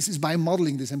doing this is by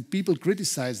modeling this, and people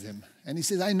criticized him. And he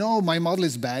says, I know my model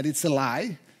is bad, it's a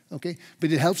lie, okay,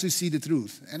 but it helps you see the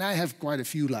truth. And I have quite a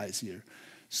few lies here.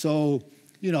 So,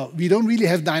 we don't really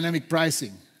have dynamic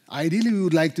pricing. Ideally, we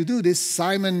would like to do this.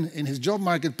 Simon, in his job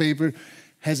market paper,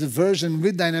 has a version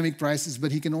with dynamic prices,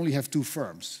 but he can only have two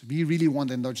firms. We really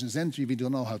want endogenous entry. We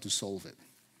don't know how to solve it.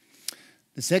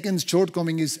 The second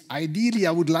shortcoming is, ideally,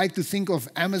 I would like to think of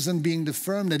Amazon being the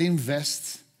firm that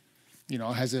invests,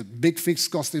 has a big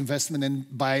fixed cost investment,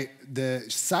 and by the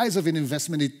size of an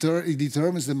investment, it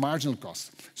determines the marginal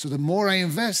cost. So the more I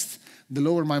invest, the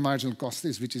lower my marginal cost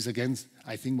is, which is, again,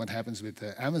 I think what happens with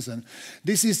Amazon.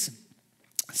 This is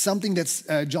something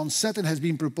that John Sutton has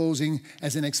been proposing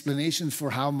as an explanation for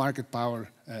how market power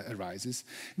arises.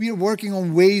 We are working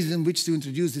on ways in which to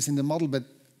introduce this in the model, but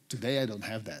today I don't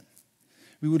have that.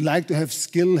 We would like to have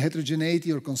skill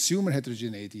heterogeneity or consumer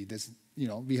heterogeneity. That's,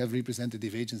 we have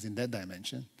representative agents in that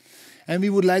dimension. And we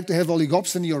would like to have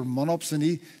oligopsony or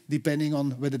monopsony, depending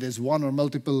on whether there's one or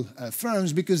multiple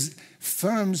firms, because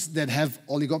firms that have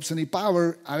oligopsony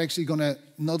power are actually going to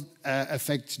not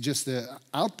affect just the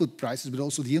output prices, but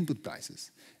also the input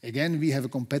prices. Again, we have a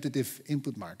competitive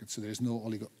input market, so there's no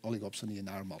oligopsony in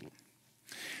our model.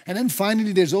 And then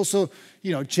finally, there's also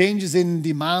changes in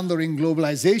demand or in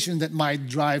globalization that might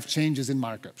drive changes in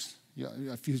markups.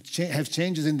 If you have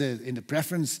changes in the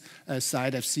preference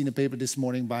side, I've seen a paper this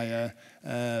morning by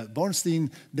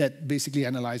Bornstein that basically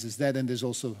analyzes that, and there's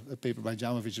also a paper by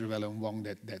Jamovic, Ravello, and Wong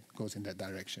that goes in that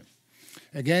direction.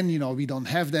 Again, we don't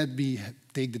have that. We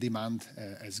take the demand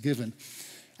as given.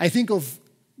 I think of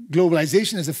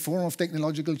globalization as a form of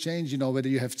technological change, whether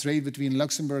you have trade between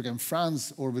Luxembourg and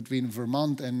France or between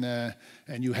Vermont and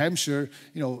New Hampshire,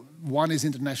 one is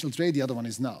international trade, the other one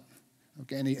is not.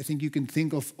 Okay, and I think you can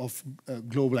think of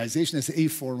globalization as a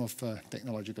form of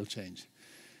technological change.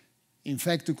 In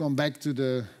fact, to come back to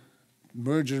the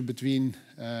merger between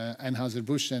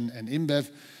Anheuser-Busch and InBev,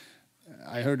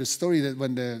 I heard a story that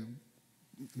when the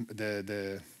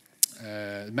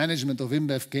management of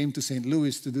InBev came to St.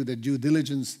 Louis to do the due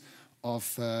diligence of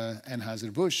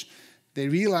Anheuser-Busch, they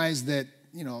realized that,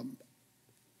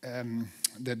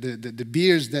 the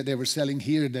beers that they were selling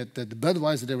here, that the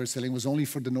Budweiser they were selling was only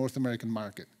for the North American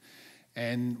market.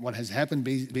 And what has happened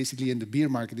basically in the beer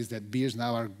market is that beers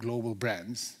now are global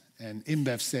brands. And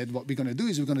InBev said, what we're going to do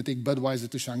is we're going to take Budweiser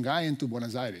to Shanghai and to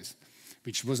Buenos Aires,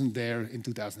 which wasn't there in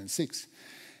 2006.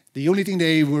 The only thing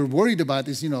they were worried about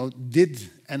is, did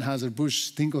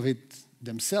Anheuser-Busch think of it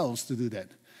themselves to do that?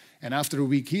 And after a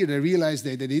week here, they realized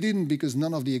that they didn't, because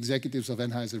none of the executives of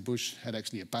Anheuser-Busch had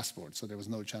actually a passport, so there was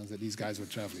no chance that these guys were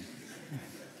traveling.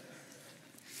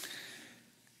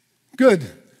 Good.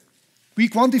 We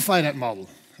quantify that model,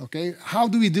 okay? How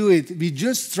do we do it? We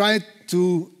just try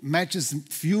to match as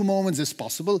few moments as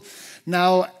possible.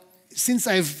 Now, since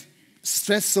I've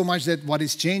stressed so much that what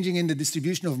is changing in the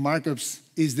distribution of markups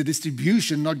is the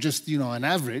distribution, not just, an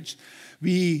average,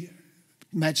 we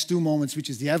match two moments, which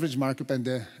is the average markup and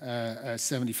the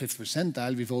 75th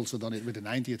percentile. We've also done it with the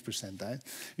 90th percentile.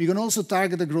 We can also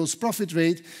target the gross profit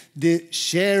rate, the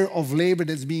share of labor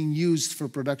that's being used for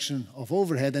production of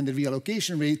overhead, and the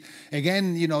reallocation rate.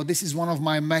 Again, this is one of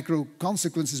my macro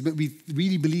consequences, but we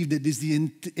really believe that this is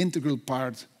the integral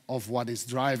part of what is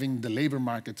driving the labor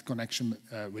market connection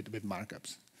with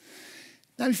markups.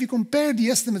 Now, if you compare the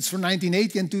estimates for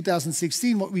 1980 and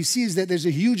 2016, what we see is that there's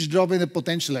a huge drop in the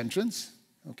potential entrants.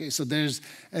 Okay, so there's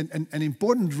an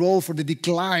important role for the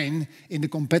decline in the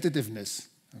competitiveness.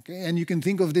 Okay, and you can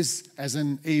think of this as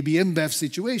an AB InBev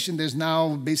situation. There's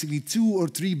now basically 2 or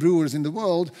 3 brewers in the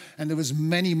world, and there was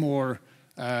many more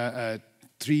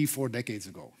 3-4 decades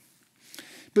ago.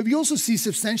 But we also see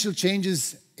substantial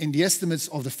changes in the estimates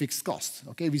of the fixed cost.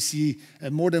 Okay, we see a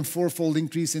more than 4-fold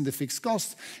increase in the fixed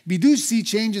cost. We do see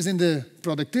changes in the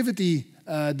productivity,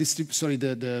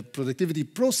 the productivity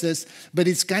process, but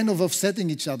it's kind of offsetting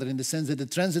each other in the sense that the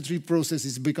transitory process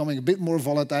is becoming a bit more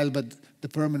volatile, but the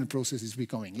permanent process is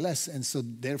becoming less, and so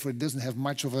therefore it doesn't have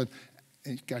much of a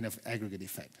kind of aggregate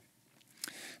effect.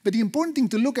 But the important thing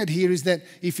to look at here is that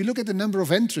if you look at the number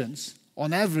of entrants,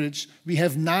 on average, we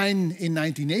have 9 in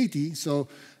 1980. So,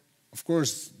 of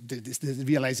course, the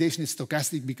realization is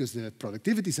stochastic because the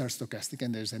productivities are stochastic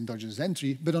and there's endogenous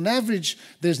entry. But on average,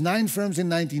 there's 9 firms in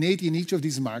 1980 in each of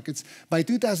these markets. By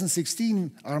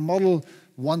 2016, our model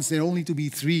wants there only to be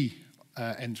 3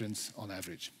 entrants on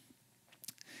average.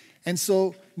 And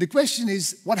so the question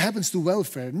is, what happens to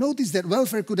welfare? Notice that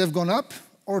welfare could have gone up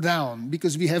or down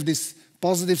because we have this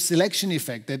positive selection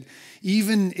effect that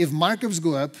even if markups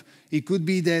go up, it could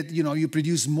be that you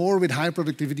produce more with high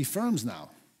productivity firms now,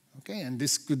 okay? And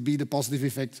this could be the positive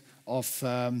effect of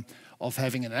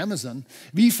having an Amazon.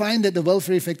 We find that the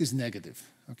welfare effect is negative,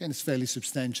 okay? And it's fairly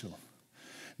substantial.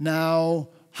 Now,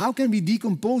 how can we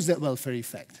decompose that welfare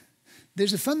effect?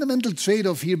 There's a fundamental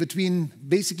trade-off here between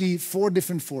basically 4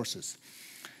 different forces.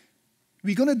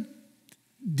 We're going to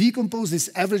decompose this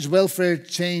average welfare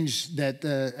change that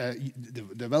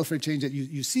the welfare change that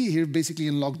you see here basically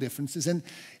in log differences. And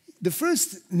the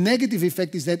first negative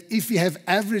effect is that if you have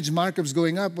average markups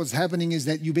going up, what's happening is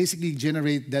that you basically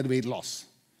generate deadweight loss.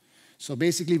 So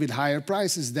basically with higher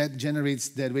prices, that generates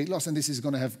deadweight loss, and this is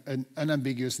going to have an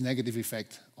unambiguous negative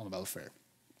effect on welfare.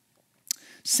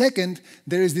 Second,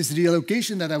 there is this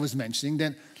reallocation that I was mentioning,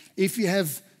 that if you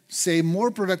have, say,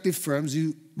 more productive firms,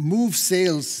 you move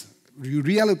sales, you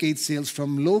reallocate sales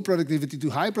from low productivity to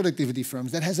high productivity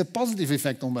firms. That has a positive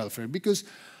effect on welfare because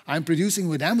I'm producing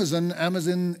with Amazon.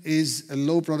 Amazon is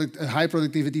a high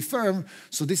productivity firm,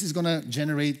 so this is going to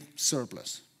generate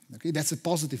surplus. Okay, that's a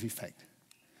positive effect.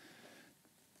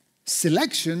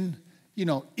 Selection,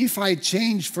 if I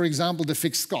change, for example, the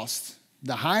fixed cost,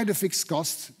 the higher the fixed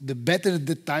cost, the better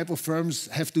the type of firms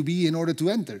have to be in order to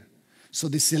enter. So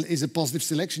this is a positive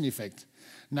selection effect.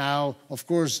 Now, of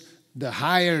course, the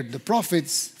higher the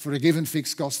profits for a given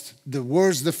fixed cost, the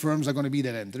worse the firms are going to be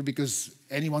that enter, because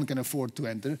anyone can afford to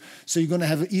enter. So you're going to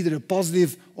have either a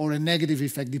positive or a negative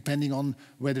effect depending on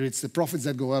whether it's the profits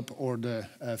that go up or the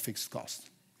fixed cost.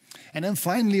 And then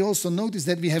finally also notice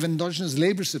that we have endogenous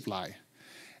labor supply.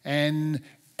 And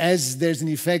as there's an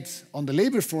effect on the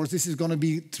labor force, this is going to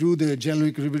be through the general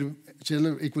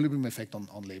equilibrium effect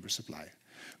on labor supply.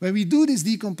 When we do this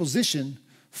decomposition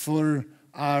for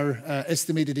our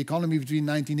estimated economy between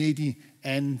 1980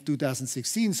 and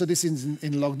 2016, so this is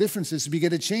in log differences, we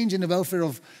get a change in the welfare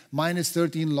of minus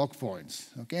 13 log points.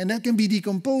 Okay? And that can be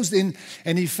decomposed in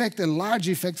an effect, a large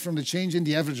effect from the change in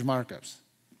the average markups.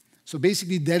 So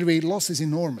basically, deadweight loss is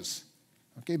enormous,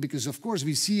 okay? Because of course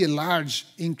we see a large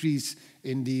increase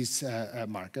in these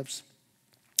markups.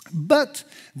 But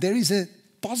there is a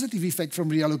positive effect from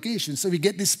reallocation. So we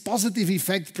get this positive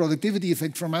effect, productivity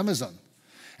effect from Amazon.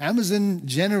 Amazon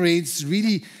generates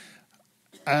really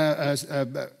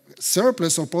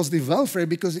surplus or positive welfare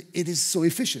because it is so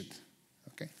efficient.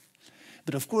 Okay?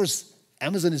 But of course,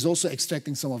 Amazon is also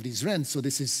extracting some of these rents. So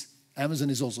Amazon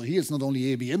is also here. It's not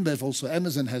only AB InBev, also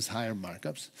Amazon has higher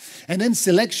markups. And then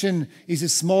selection is a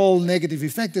small negative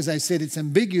effect. As I said, it's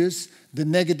ambiguous. The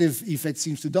negative effect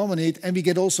seems to dominate. And we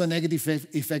get also a negative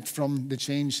effect from the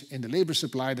change in the labor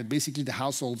supply, that basically the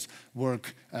households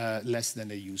work less than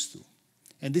they used to.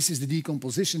 And this is the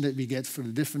decomposition that we get for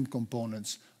the different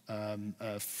components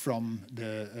from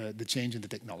the change in the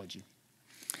technology.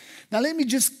 Now, let me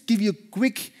just give you a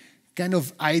quick kind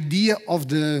of idea of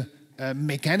the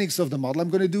mechanics of the model. I'm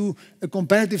going to do a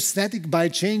comparative static by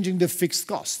changing the fixed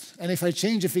cost. And if I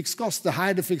change the fixed cost, the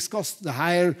higher the fixed cost, the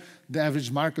higher the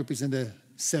average markup is in the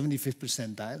 75th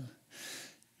percentile.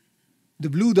 The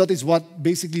blue dot is what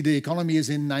basically the economy is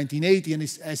in 1980, and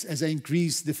as I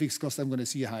increase the fixed cost, I'm going to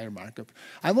see a higher markup.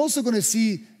 I'm also going to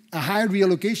see a higher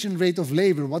reallocation rate of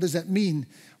labor. What does that mean?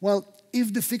 Well,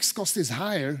 if the fixed cost is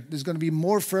higher, there's going to be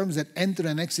more firms that enter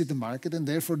and exit the market, and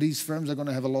therefore these firms are going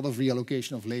to have a lot of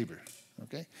reallocation of labor.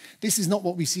 Okay? This is not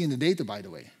what we see in the data, by the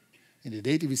way. In the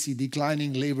data, we see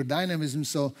declining labor dynamism,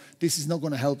 so this is not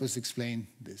going to help us explain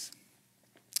this.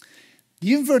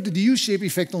 The inverted U-shape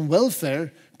effect on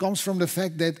welfare comes from the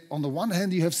fact that on the one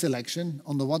hand you have selection,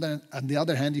 on the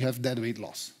other hand you have deadweight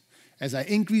loss. As I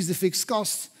increase the fixed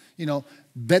cost,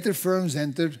 better firms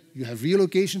enter, you have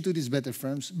relocation to these better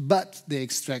firms, but they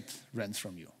extract rents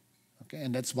from you. Okay?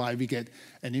 And that's why we get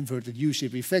an inverted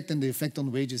U-shape effect, and the effect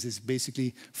on wages is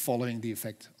basically following the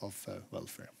effect of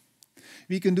welfare.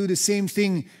 We can do the same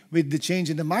thing with the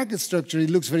change in the market structure. It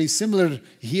looks very similar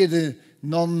here. The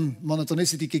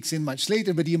non-monotonicity kicks in much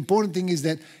later, but the important thing is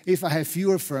that if I have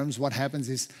fewer firms, what happens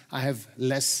is I have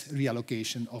less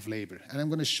reallocation of labor. And I'm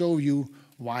going to show you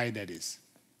why that is.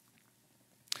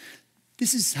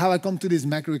 This is how I come to these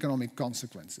macroeconomic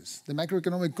consequences. The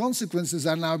macroeconomic consequences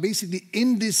are now basically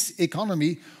in this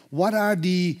economy, what are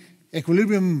the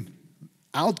equilibrium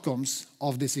outcomes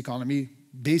of this economy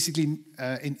basically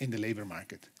in the labor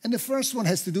market. And the first one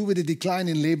has to do with the decline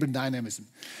in labor dynamism.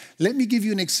 Let me give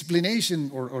you an explanation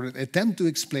or an attempt to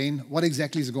explain what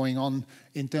exactly is going on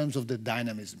in terms of the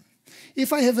dynamism.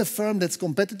 If I have a firm that's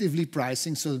competitively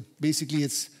pricing, so basically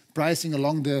it's pricing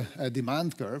along the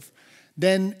demand curve,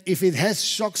 then if it has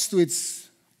shocks to its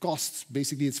costs,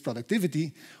 basically its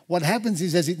productivity, what happens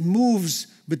is as it moves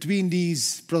between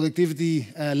these productivity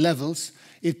levels,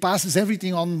 it passes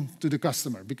everything on to the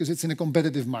customer because it's in a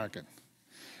competitive market.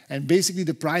 And basically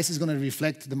the price is going to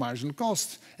reflect the marginal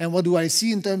cost. And what do I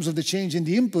see in terms of the change in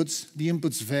the inputs? The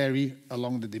inputs vary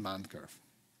along the demand curve.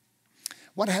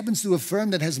 What happens to a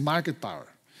firm that has market power?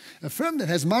 A firm that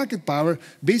has market power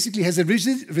basically has a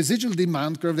residual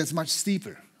demand curve that's much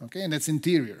steeper, okay, and that's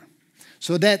interior.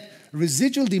 So that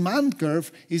residual demand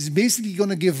curve is basically going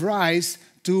to give rise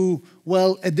to,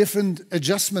 well, a different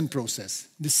adjustment process.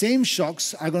 The same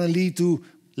shocks are going to lead to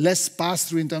less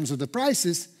pass-through in terms of the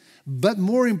prices, but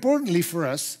more importantly for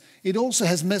us, it also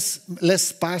has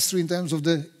less pass-through in terms of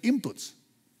the inputs,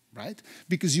 right?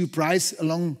 Because you price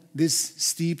along this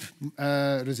steep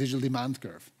residual demand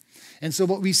curve. And so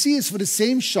what we see is for the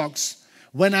same shocks,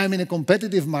 when I'm in a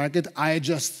competitive market, I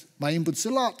adjust my inputs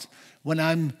a lot. When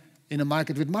I'm in a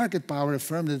market with market power, a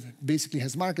firm that basically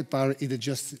has market power, it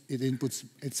adjusts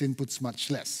its inputs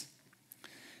much less.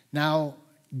 Now,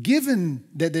 given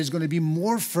that there's going to be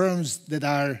more firms that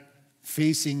are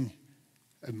facing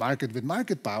a market with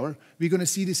market power, we're going to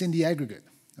see this in the aggregate.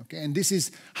 Okay, and this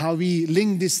is how we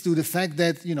link this to the fact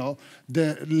that, you know,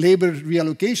 the labor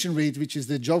reallocation rate, which is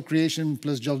the job creation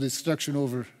plus job destruction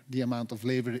over the amount of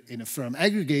labor in a firm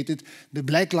aggregated, the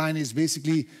black line is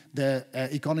basically the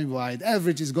economy-wide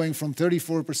average is going from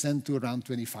 34% to around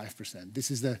 25%.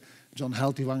 This is the John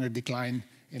Haltiwanger decline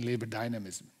in labor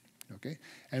dynamism. Okay?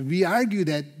 And we argue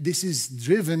that this is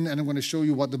driven, and I'm going to show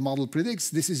you what the model predicts,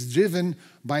 this is driven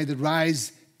by the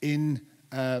rise in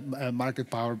market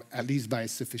power, at least by a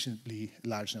sufficiently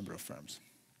large number of firms.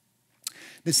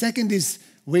 The second is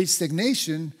wage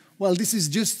stagnation. Well, this is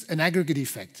just an aggregate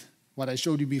effect. What I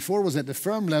showed you before was at the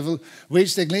firm level,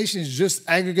 wage stagnation is just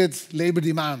aggregate labor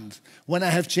demand. When I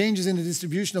have changes in the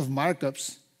distribution of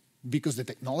markups, because the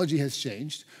technology has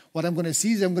changed, what I'm going to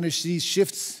see is I'm going to see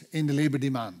shifts in the labor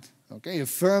demand. Okay? A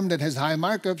firm that has high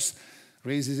markups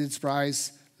raises its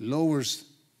price, lowers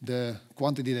the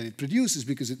quantity that it produces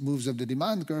because it moves up the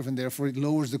demand curve, and therefore it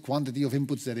lowers the quantity of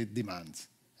inputs that it demands.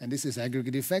 And this is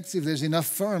aggregate effects if there's enough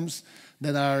firms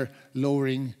that are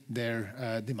lowering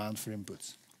their demand for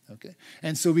inputs. Okay?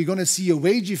 And so we're going to see a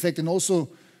wage effect and also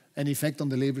an effect on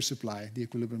the labor supply, the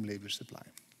equilibrium labor supply.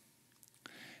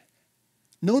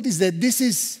 Notice that this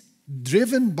is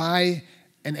driven by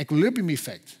an equilibrium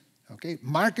effect. Okay?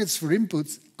 Markets for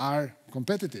inputs are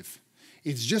competitive.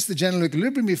 It's just the general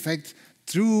equilibrium effect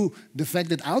through the fact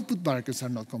that output markets are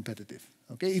not competitive.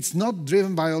 Okay? It's not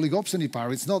driven by oligopsony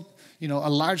power. It's not, you know, a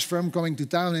large firm coming to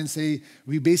town and say,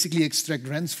 we basically extract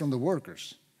rents from the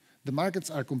workers. The markets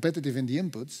are competitive in the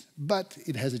inputs, but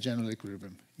it has a general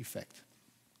equilibrium effect.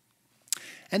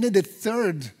 And then the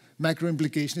third macro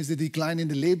implication is the decline in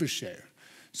the labor share.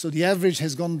 So the average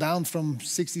has gone down from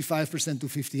 65% to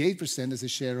 58% as a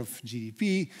share of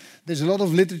GDP. There's a lot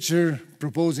of literature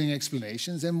proposing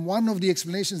explanations, and one of the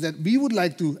explanations that we would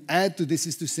like to add to this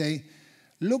is to say,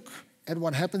 look at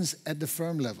what happens at the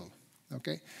firm level.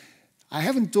 Okay? I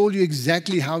haven't told you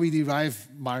exactly how we derive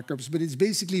markups, but it's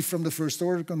basically from the first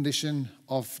order condition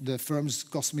of the firm's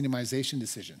cost minimization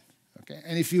decision. Okay?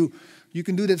 And if you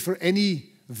can do that for any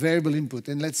variable input,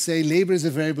 and let's say labor is a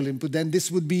variable input, then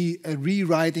this would be a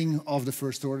rewriting of the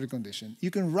first order condition. You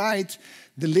can write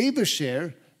the labor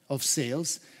share of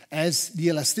sales as the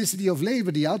elasticity of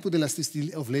labor, the output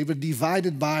elasticity of labor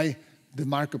divided by the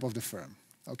markup of the firm.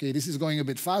 Okay, this is going a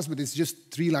bit fast, but it's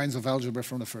just 3 lines of algebra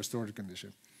from the first order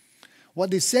condition.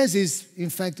 What this says is, in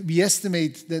fact, we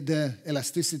estimate that the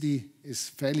elasticity is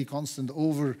fairly constant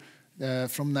over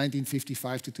from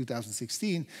 1955 to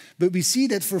 2016, but we see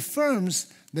that for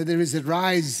firms that there is a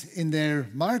rise in their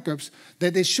markups,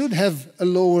 that they should have a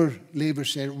lower labor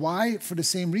share. Why? For the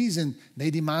same reason. They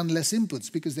demand less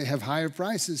inputs because they have higher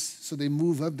prices, so they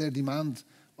move up their demand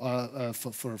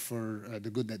for the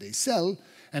good that they sell,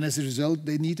 and as a result,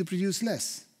 they need to produce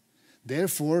less.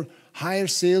 Therefore, higher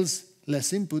sales,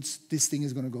 less inputs, this thing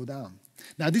is going to go down.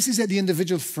 Now, this is at the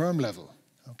individual firm level,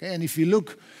 okay? And if you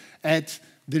look at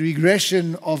the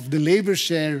regression of the labor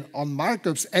share on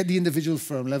markups at the individual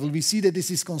firm level, we see that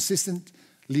this is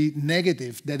consistently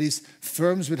negative. That is,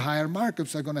 firms with higher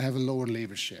markups are going to have a lower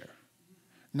labor share.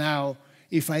 Now,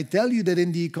 if I tell you that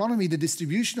in the economy the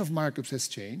distribution of markups has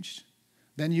changed,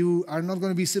 then you are not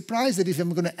going to be surprised that if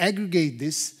I'm going to aggregate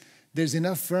this, there's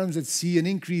enough firms that see an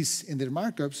increase in their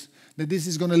markups, that this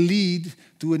is going to lead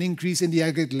to an increase in the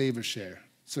aggregate labor share.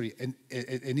 Sorry,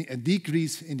 a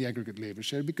decrease in the aggregate labor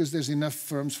share because there's enough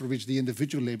firms for which the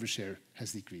individual labor share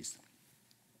has decreased.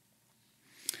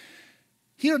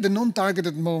 Here are the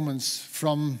non-targeted moments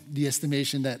from the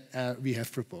estimation that we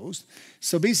have proposed.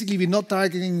 So basically, we're not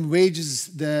targeting wages,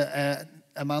 the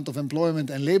amount of employment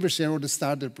and labor share or the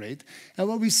startup rate. And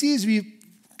what we see is we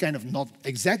kind of not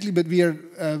exactly, but we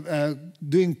are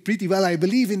doing pretty well, I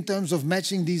believe, in terms of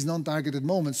matching these non-targeted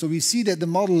moments. So we see that the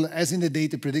model, as in the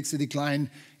data, predicts a decline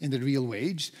in the real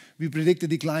wage. We predict a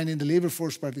decline in the labor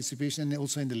force participation and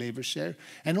also in the labor share,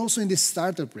 and also in the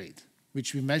startup rate,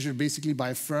 which we measure basically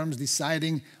by firms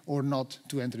deciding or not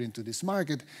to enter into this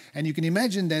market. And you can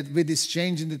imagine that with this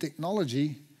change in the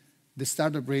technology, the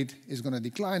startup rate is going to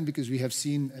decline because we have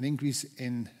seen an increase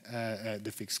in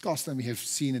the fixed cost and we have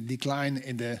seen a decline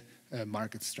in the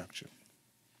market structure.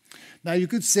 Now you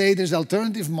could say there's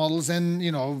alternative models and,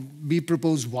 you know, we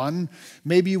propose one.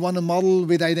 Maybe you want a model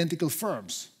with identical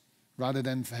firms rather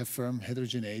than have firm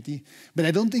heterogeneity. But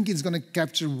I don't think it's going to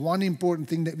capture one important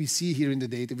thing that we see here in the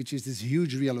data, which is this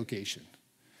huge reallocation.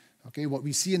 Okay, what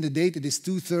we see in the data, this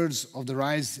 2/3 of the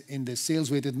rise in the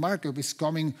sales-weighted markup is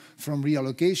coming from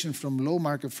reallocation from low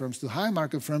markup firms to high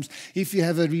markup firms. If you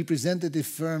have a representative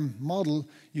firm model,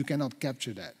 you cannot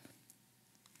capture that.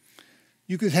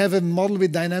 You could have a model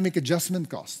with dynamic adjustment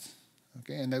costs.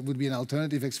 Okay, and that would be an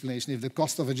alternative explanation. If the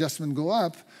cost of adjustment go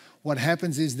up, what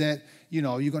happens is that you're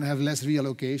going to have less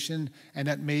reallocation, and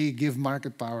that may give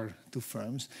market power to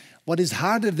firms. What is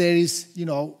harder there is,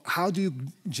 how do you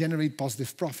generate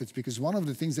positive profits? Because one of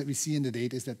the things that we see in the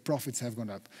data is that profits have gone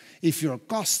up. If your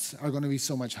costs are going to be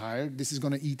so much higher, this is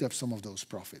going to eat up some of those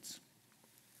profits.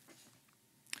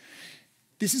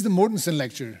 This is the Mortensen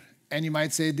lecture, and you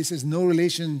might say this has no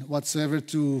relation whatsoever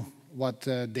to what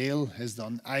Dale has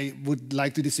done. I would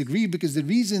like to disagree, because the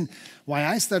reason why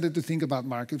I started to think about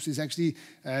markups is actually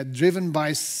driven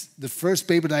by the first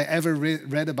paper that I ever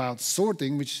read about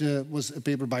sorting, which was a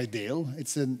paper by Dale.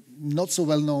 It's a not so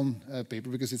well-known paper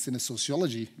because it's in a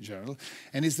sociology journal.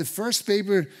 And it's the first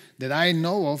paper that I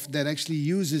know of that actually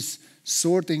uses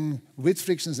sorting with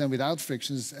frictions and without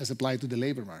frictions as applied to the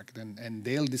labor market. And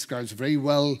Dale describes very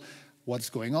well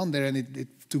what's going on there, and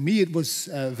to me it was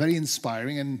very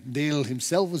inspiring, and Dale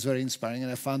himself was very inspiring,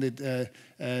 and I found it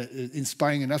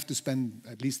inspiring enough to spend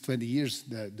at least 20 years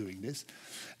doing this.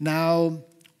 Now,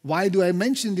 why do I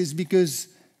mention this? Because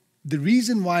the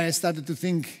reason why I started to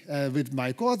think with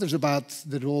my co-authors about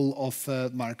the role of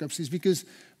markups is because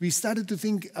we started to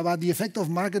think about the effect of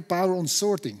market power on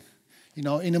sorting.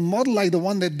 In a model like the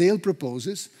one that Dale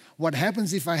proposes, what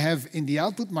happens if I have in the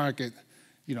output market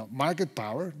market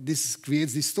power? This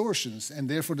creates distortions, and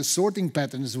therefore the sorting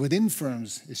patterns within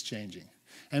firms is changing.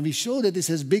 And we show that this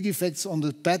has big effects on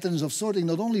the patterns of sorting,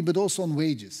 not only, but also on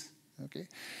wages. Okay?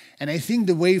 And I think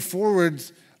the way forward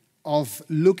of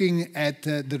looking at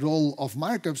the role of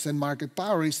markups and market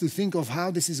power is to think of how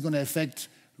this is going to affect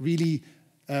really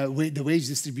the wage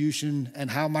distribution, and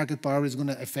how market power is going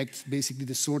to affect basically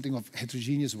the sorting of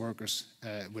heterogeneous workers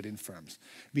within firms.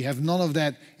 We have none of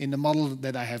that in the model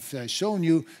that I have shown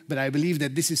you, but I believe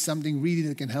that this is something really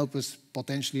that can help us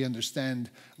potentially understand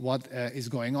what is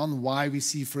going on, why we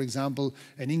see, for example,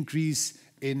 an increase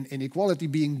in inequality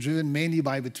being driven mainly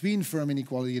by between-firm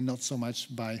inequality and not so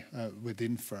much by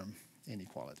within-firm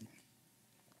inequality.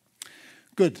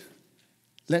 Good.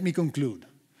 Let me conclude.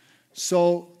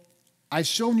 So, I've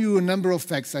shown you a number of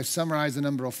facts. I've summarized a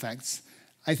number of facts.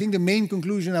 I think the main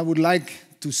conclusion I would like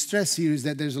to stress here is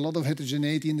that there's a lot of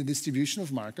heterogeneity in the distribution of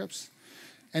markups,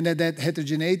 and that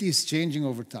heterogeneity is changing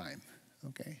over time.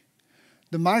 Okay?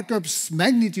 The markups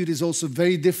magnitude is also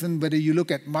very different whether you look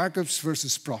at markups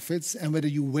versus profits and whether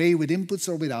you weigh with inputs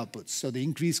or with outputs. So the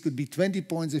increase could be 20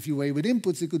 points if you weigh with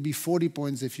inputs. It could be 40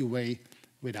 points if you weigh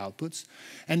with outputs.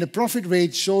 And the profit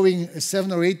rate showing a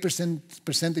 7 or 8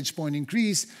 percentage point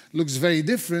increase looks very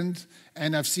different.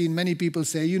 And I've seen many people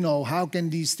say, how can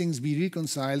these things be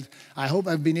reconciled? I hope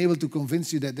I've been able to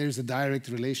convince you that there's a direct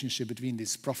relationship between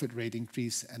this profit rate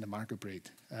increase and the markup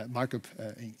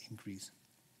increase.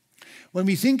 When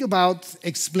we think about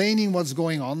explaining what's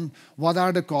going on, what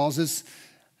are the causes,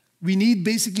 we need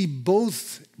basically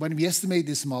both, when we estimate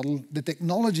this model, the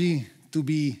technology to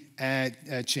be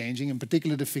changing, in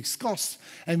particular the fixed cost.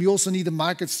 And we also need the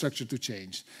market structure to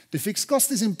change. The fixed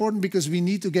cost is important because we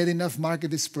need to get enough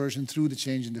market dispersion through the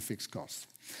change in the fixed cost.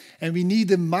 And we need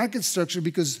the market structure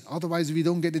because otherwise we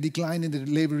don't get a decline in the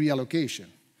labor reallocation.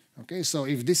 Okay, so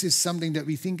if this is something that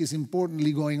we think is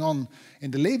importantly going on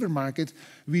in the labor market,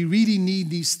 we really need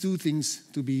these two things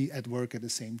to be at work at the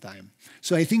same time.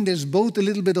 So I think there's both a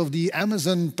little bit of the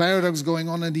Amazon paradox going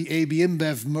on and the AB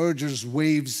InBev mergers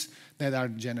waves that are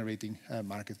generating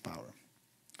market power.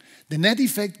 The net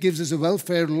effect gives us a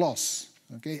welfare loss.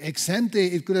 Okay? Ex ante,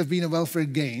 it could have been a welfare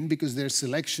gain because there's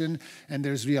selection and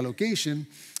there's reallocation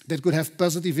that could have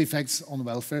positive effects on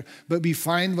welfare, but we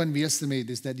find when we estimate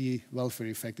this that the welfare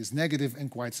effect is negative and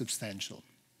quite substantial.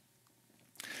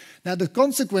 Now the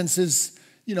consequences,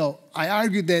 I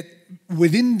argue that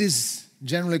within this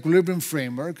general equilibrium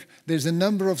framework, there's a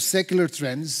number of secular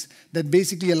trends that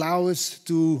basically allow us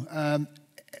to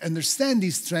understand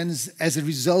these trends as a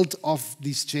result of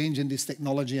this change in this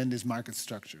technology and this market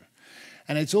structure.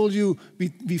 And I told you,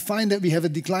 we find that we have a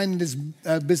decline in this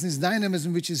business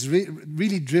dynamism, which is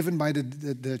really driven by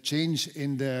the change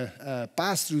in the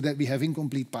pass-through, that we have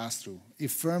incomplete pass-through.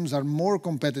 If firms are more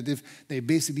competitive, they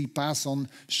basically pass on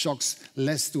shocks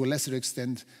to a lesser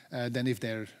extent than if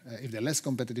they're less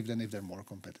competitive than if they're more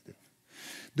competitive.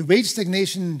 The wage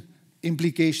stagnation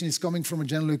implication is coming from a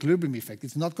general equilibrium effect.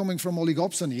 It's not coming from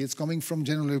oligopsony, it's coming from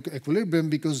general equilibrium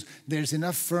because there's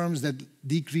enough firms that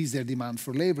decrease their demand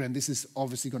for labor, and this is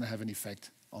obviously going to have an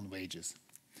effect on wages.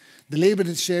 The labor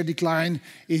share decline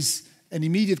is an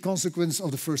immediate consequence of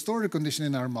the first order condition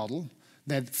in our model,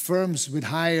 that firms with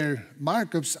higher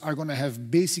markups are going to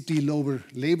have basically lower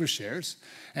labor shares.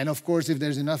 And of course, if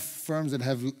there's enough firms that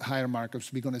have higher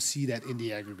markups, we're going to see that in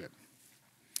the aggregate.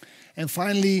 And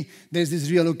finally, there's this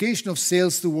reallocation of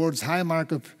sales towards high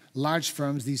markup large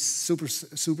firms, these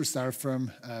superstar firm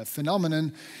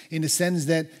phenomenon, in the sense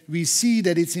that we see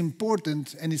that it's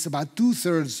important, and it's about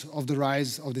 2/3 of the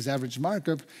rise of this average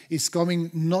markup is coming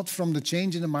not from the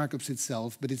change in the markups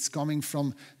itself, but it's coming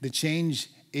from the change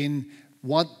in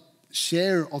what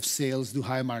share of sales do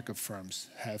high markup firms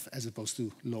have as opposed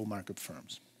to low markup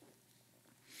firms.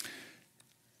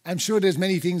 I'm sure there's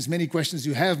many things, many questions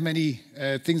you have, many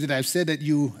things that I've said that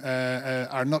you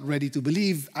are not ready to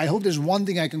believe. I hope there's one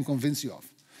thing I can convince you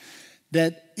of.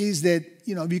 That is that,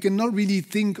 you cannot really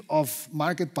think of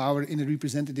market power in a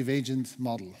representative agent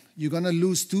model. You're going to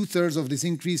lose 2/3 of this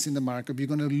increase in the markup. You're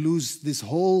going to lose this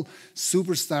whole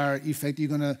superstar effect. You're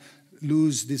going to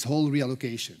lose this whole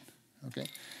reallocation. Okay?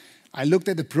 I looked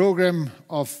at the program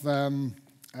of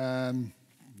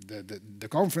the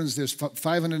conference. There's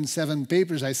 507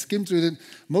 papers. I skimmed through it.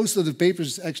 Most of the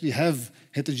papers actually have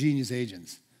heterogeneous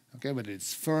agents, okay? Whether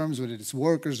it's firms, whether it's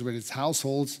workers, whether it's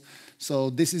households. So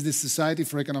this is the Society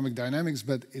for Economic Dynamics,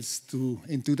 but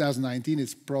in 2019,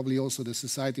 it's probably also the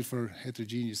Society for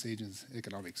Heterogeneous Agents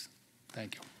Economics.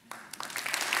 Thank you.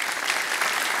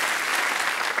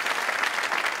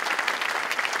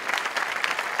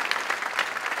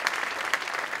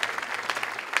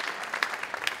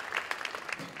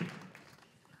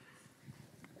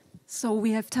 So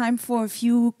we have time for a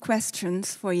few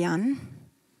questions for Jan.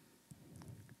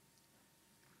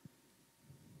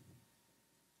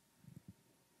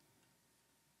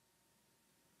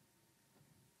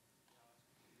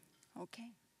 Okay.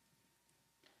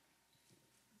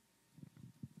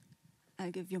 I'll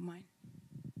give you mine.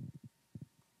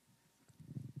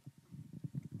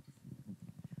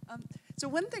 So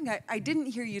one thing I didn't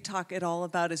hear you talk at all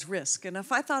about is risk. And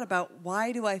if I thought about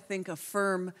why do I think a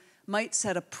firm might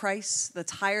set a price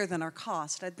that's higher than our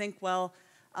cost, I'd think, well,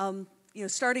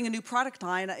 starting a new product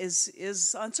line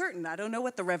is uncertain. I don't know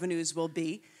what the revenues will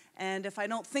be. And if I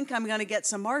don't think I'm going to get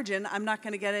some margin, I'm not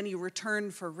going to get any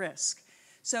return for risk.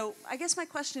 So I guess my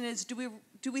question is, do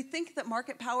we think that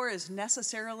market power is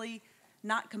necessarily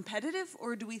not competitive,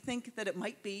 or do we think that it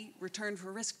might be return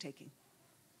for risk taking?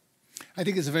 I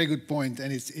think it's a very good point,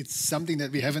 and it's something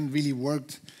that we haven't really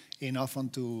worked enough on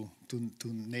to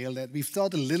nail that. We've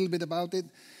thought a little bit about it.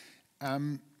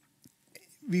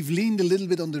 We've leaned a little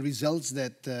bit on the results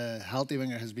that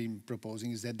Haltewanger has been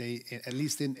proposing, is that they, at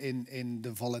least in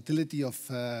the volatility of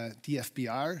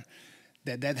TFPR,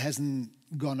 that hasn't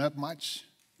gone up much.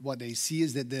 What they see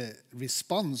is that the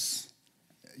response,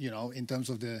 in terms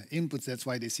of the inputs, that's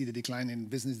why they see the decline in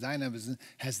business dynamism,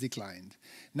 has declined.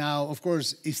 Now, of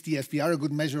course, is TFPR a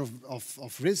good measure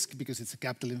of risk? Because it's a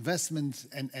capital investment,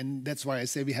 and that's why I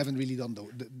say we haven't really done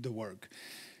the work.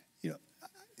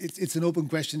 It's an open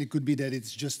question. It could be that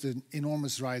it's just an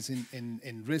enormous rise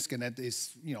in risk, and that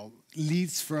is,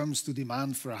 leads firms to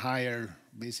demand for a higher,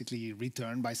 basically,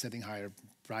 return by setting higher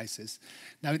prices.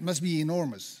 Now, it must be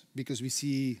enormous, because we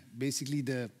see basically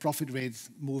the profit rates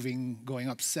going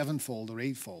up 7-fold or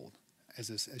 8-fold as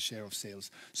a share of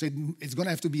sales. So it's going to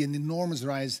have to be an enormous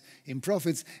rise in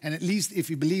profits, and at least if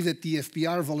you believe that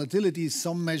TFPR volatility is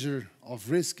some measure of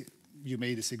risk, you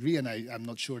may disagree, and I'm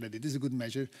not sure that it is a good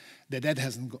measure, that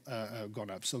hasn't gone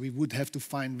up. So we would have to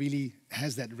find really,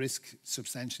 has that risk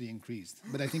substantially increased?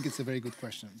 But I think it's a very good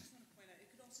question. I just want to point out, it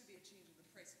could also be a change in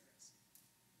the price of risk.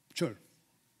 Sure.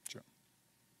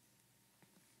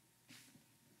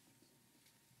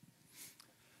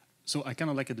 So I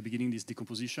kind of like at the beginning this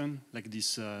decomposition, like this,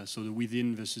 so the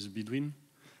within versus between.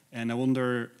 And I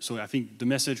wonder, so I think the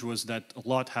message was that a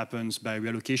lot happens by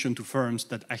reallocation to firms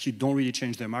that actually don't really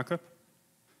change their markup.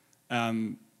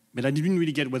 But I didn't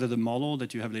really get whether the model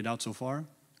that you have laid out so far,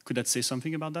 could that say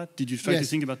something about that? Did you try to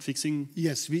think about fixing?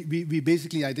 Yes, we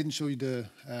basically, I didn't show you the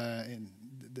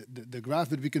graph,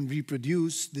 but we can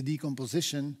reproduce the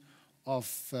decomposition of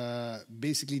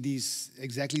basically these,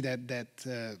 exactly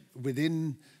that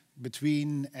within,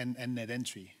 between, and net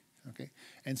entry. Okay,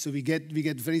 and so we get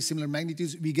very similar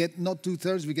magnitudes. We get not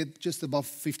 2/3, we get just above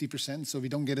 50%. So we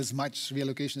don't get as much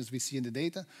reallocation as we see in the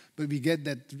data, but we get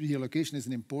that reallocation is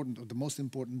an important, or the most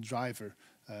important driver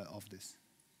of this.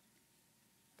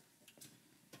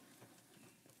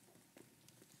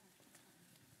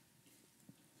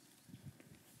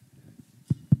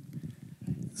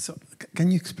 So can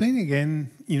you explain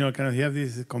again? Kind of you have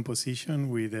this composition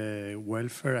with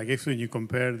welfare. I guess when you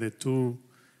compare the two.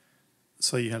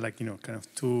 So you have kind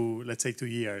of two, let's say 2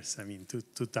 years,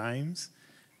 two times.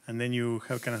 And then you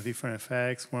have kind of different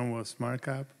effects. One was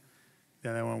markup. The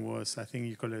other one was, I think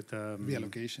you call it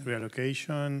reallocation.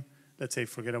 Reallocation. Let's say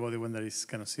forget about the one that is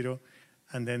kind of zero.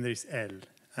 And then there is L.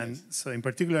 And so in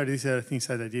particular, these are things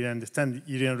that I didn't understand.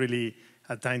 You didn't really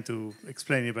have time to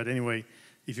explain it, but anyway,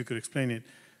 if you could explain it.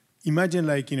 Imagine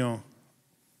like,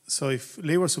 so if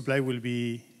labor supply will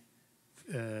be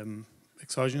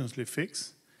exogenously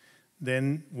fixed,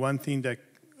 then one thing that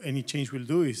any change will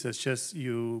do is that just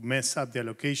you mess up the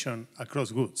allocation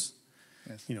across goods.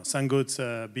 Yes. Some goods,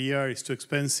 beer is too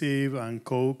expensive, and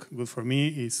Coke, good for me,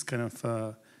 is kind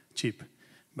of cheap.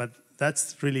 But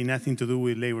that's really nothing to do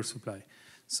with labor supply.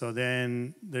 So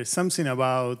then there's something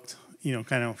about,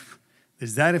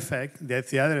 there's that effect.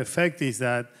 The other effect is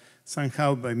that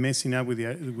somehow by messing up with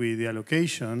the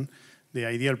allocation, the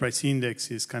ideal price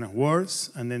index is kind of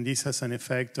worse, and then this has an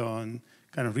effect on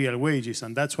kind of real wages,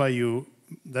 and that's why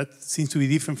that seems to be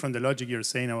different from the logic you're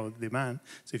saying about demand,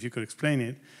 so if you could explain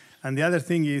it. And the other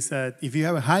thing is that if you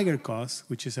have a higher cost,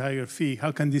 which is a higher fee,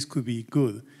 how can this could be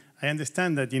good? I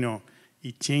understand that,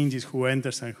 it changes who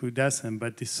enters and who doesn't,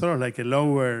 but it's sort of like a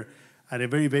lower, at a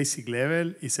very basic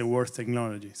level, it's a worse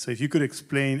technology. So if you could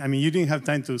explain, I mean, you didn't have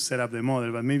time to set up the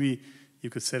model, but maybe you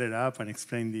could set it up and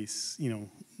explain this,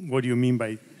 what do you mean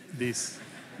by this?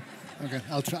 Okay,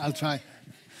 I'll try.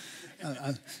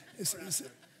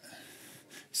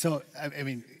 So, I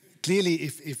mean, clearly,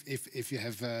 if you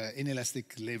have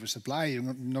inelastic labor supply, you're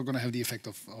not going to have the effect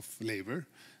of labor.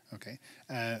 Okay.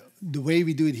 The way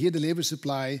we do it here, the labor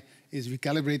supply is we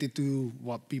calibrate it to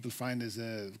what people find as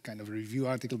a kind of a review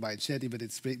article by SED, but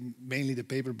it's mainly the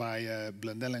paper by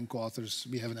Blundell and co-authors.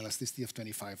 We have an elasticity of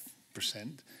 25%,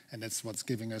 and that's what's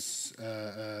giving us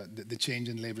the change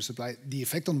in labor supply. The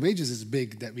effect on wages is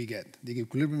big that we get, the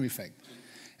equilibrium effect.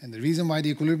 And the reason why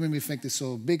the equilibrium effect is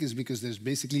so big is because there's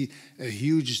basically a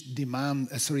huge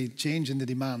change in the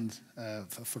demand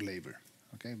for labor.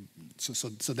 Okay, so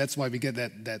that's why we get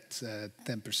that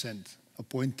 10%, a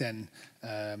 0.10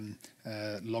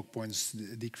 log points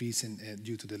decrease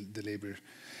due to the labor.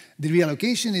 The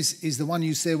reallocation is the one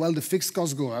you say, well, the fixed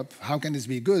costs go up. How can this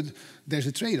be good? There's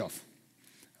a trade-off.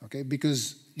 Okay,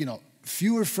 because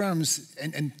fewer firms,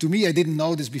 and to me, I didn't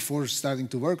know this before starting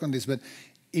to work on this, but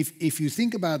if you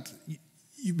think about,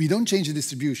 we don't change the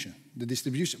distribution. The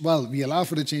distribution, well, we allow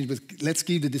for the change, but let's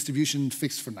keep the distribution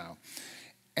fixed for now.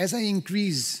 As I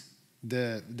increase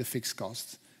the fixed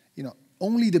cost,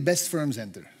 only the best firms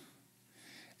enter.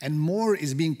 And more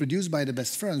is being produced by the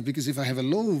best firms, because if I have a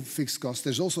low fixed cost,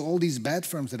 there's also all these bad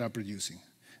firms that are producing.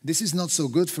 This is not so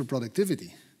good for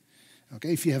productivity.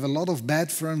 Okay, if you have a lot of bad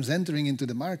firms entering into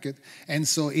the market, and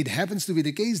so it happens to be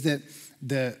the case that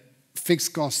the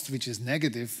fixed cost, which is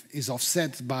negative, is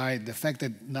offset by the fact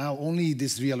that now only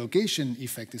this reallocation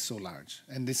effect is so large.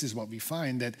 And this is what we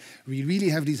find, that we really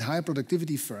have these high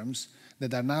productivity firms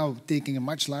that are now taking a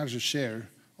much larger share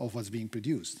of what's being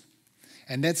produced.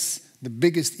 And that's the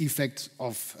biggest effect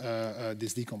of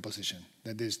this decomposition,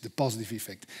 that is the positive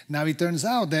effect. Now it turns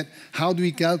out that how do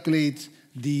we calculate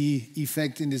the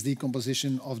effect in this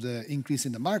decomposition of the increase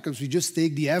in the markups? We just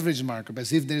take the average markup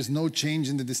as if there's no change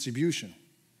in the distribution.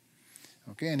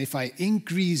 Okay, and if I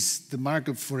increase the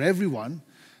markup for everyone,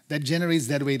 that generates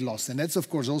dead weight loss. And that's, of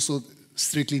course, also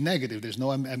strictly negative. There's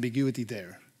no ambiguity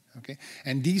there. Okay,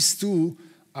 and these two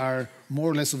are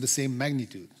more or less of the same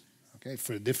magnitude. Okay,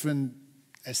 for a different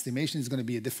estimation, it's going to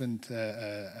be a different,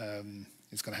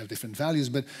 it's going to have different values.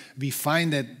 But we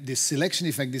find that this selection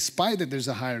effect, despite that there's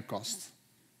a higher cost,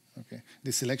 okay,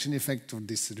 the selection effect or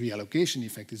this reallocation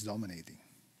effect is dominating.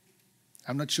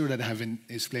 I'm not sure that I haven't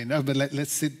explained enough, but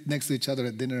let's sit next to each other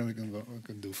at dinner and we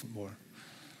can do more.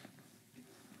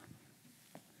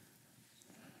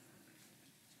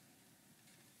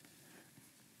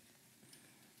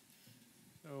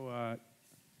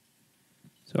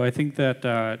 So I think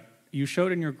that you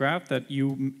showed in your graph that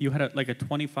you had like a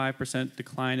 25%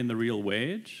 decline in the real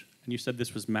wage, and you said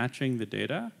this was matching the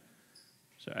data.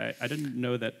 So I didn't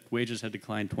know that wages had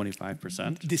declined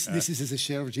 25%. This is as a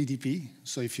share of GDP.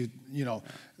 So if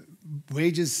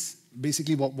wages,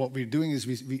 basically what we're doing is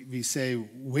we say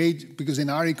wage, because in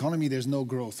our economy there's no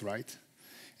growth, right?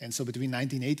 And so between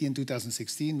 1980 and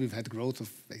 2016, we've had growth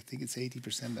of, I think it's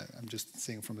 80%. I'm just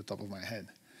saying from the top of my head.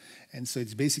 And so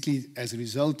it's basically as a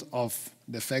result of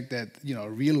the fact that,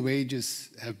 real wages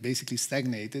have basically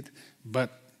stagnated,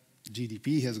 but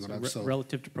GDP has gone up. So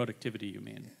relative to productivity, you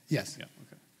mean? Yes. Yeah,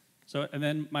 okay. So, and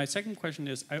then my second question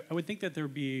is, I would think that there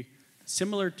would be,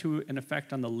 similar to an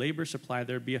effect on the labor supply,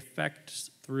 there would be effects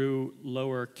through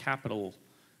lower capital,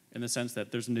 in the sense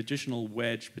that there's an additional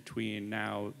wedge between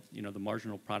now, the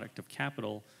marginal product of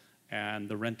capital and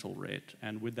the rental rate.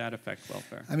 And would that affect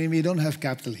welfare? I mean, we don't have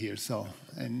capital here,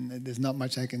 and there's not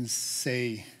much I can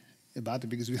say about it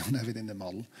because we don't have it in the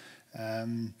model.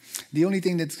 The only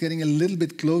thing that's getting a little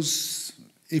bit close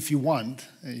if you want,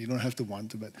 you don't have to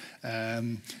want to, but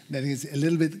then it's a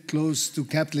little bit close to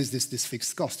capital is this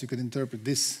fixed cost. You could interpret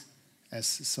this as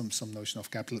some notion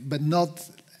of capital, but not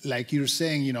like you're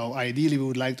saying, you know, ideally we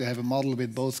would like to have a model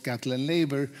with both capital and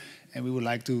labor, and we would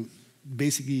like to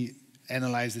basically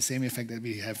analyze the same effect that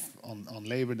we have on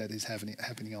labor that is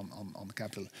happening on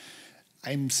capital.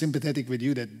 I'm sympathetic with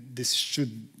you that this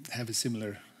should have a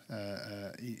similar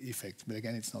effect, but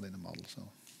again, it's not in the model. So.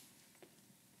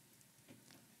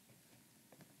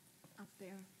 Up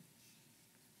there.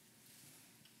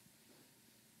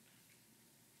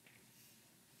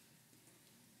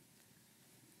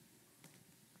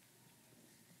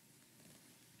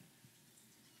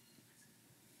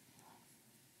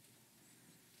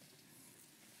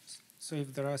 So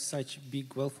if there are such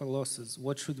big welfare losses,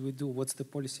 what should we do? What's the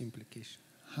policy implication?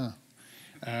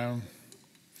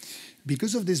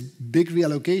 Because of this big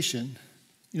reallocation,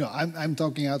 you know, I'm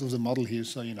talking out of the model here,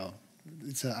 so, you know,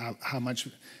 it's how much,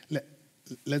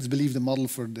 let's believe the model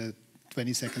for the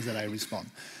 20 seconds that I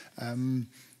respond.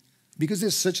 Because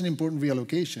there's such an important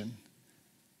reallocation,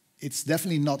 it's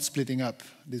definitely not splitting up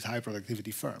this high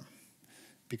productivity firm.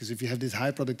 Because if you have this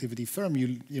high productivity firm,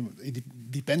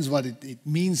 it depends what it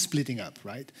means splitting up,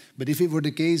 right? But if it were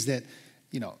the case that,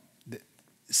 you know,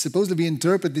 supposedly we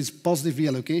interpret this positive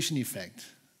reallocation effect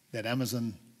that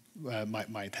Amazon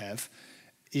might have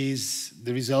is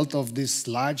the result of this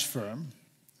large firm,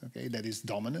 okay, that is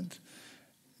dominant,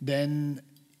 then,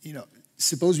 you know,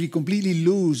 suppose we completely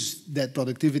lose that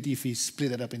productivity if we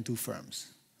split it up in two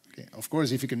firms. Okay. Of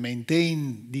course, if you can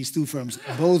maintain these two firms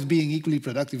both being equally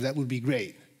productive, that would be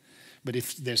great. But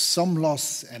if there's some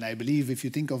loss, and I believe if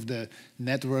you think of the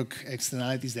network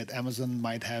externalities that Amazon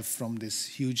might have from this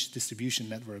huge distribution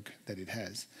network that it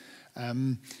has,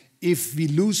 if we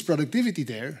lose productivity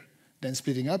there, then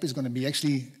splitting up is going to be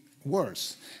actually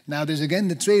worse. Now, there's again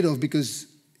the trade-off because,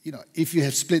 you know, if you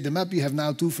have split them up, you have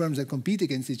now two firms that compete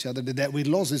against each other. The deadweight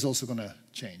loss is also going to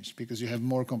change because you have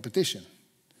more competition,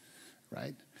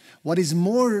 right? What is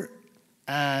more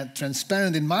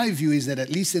transparent in my view is that at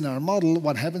least in our model,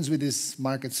 what happens with this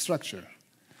market structure?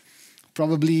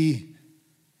 Probably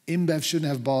InBev shouldn't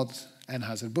have bought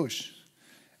Anheuser-Busch,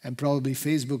 and probably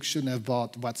Facebook shouldn't have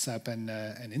bought WhatsApp and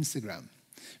Instagram.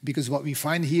 Because what we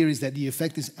find here is that the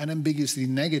effect is unambiguously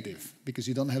negative because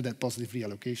you don't have that positive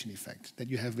reallocation effect that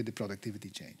you have with the productivity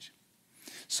change.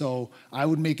 So I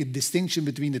would make a distinction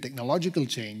between the technological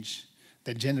change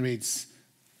that generates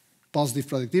positive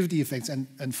productivity effects and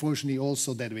unfortunately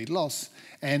also deadweight loss,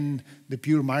 and the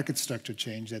pure market structure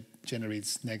change that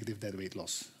generates negative deadweight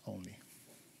loss only.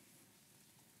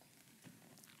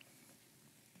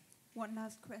 One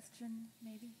last question,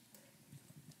 maybe?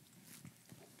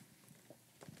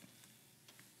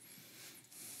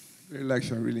 Great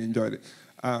lecture, I really enjoyed it.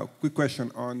 Quick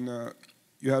question on,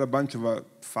 you had a bunch of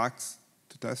facts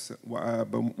to test,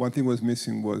 but one thing was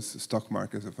missing was stock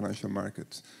markets or financial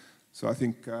markets. So I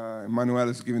think Emmanuel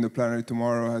is giving the plenary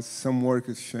tomorrow, has some work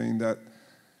is showing that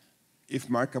if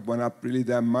markup went up really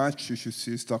that much, you should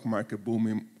see stock market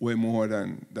booming way more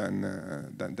than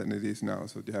it is now.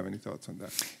 So do you have any thoughts on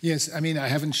that? Yes, I mean, I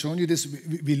haven't shown you this.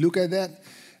 We look at that.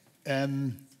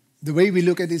 The way we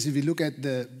look at this is we look at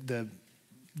the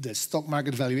stock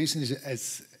market valuation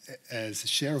as a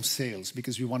share of sales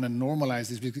because we want to normalize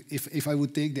this. If I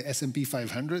would take the S&P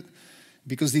 500,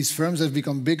 because these firms have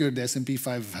become bigger, the S&P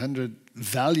 500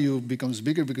 value becomes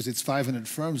bigger because it's 500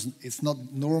 firms. It's not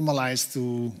normalized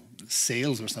to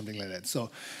sales or something like that.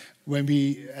 So when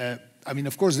we, I mean,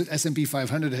 of course, the S&P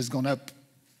 500 has gone up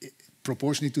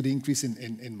proportionally to the increase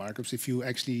in markups. If you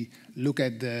actually look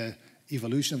at the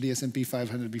evolution of the S&P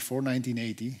 500 before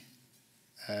 1980,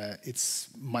 it's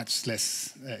much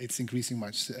less, it's increasing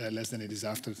much less than it is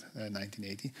after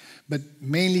 1980. But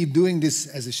mainly doing this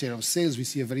as a share of sales, we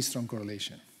see a very strong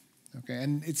correlation. Okay,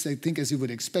 and it's, I think, as you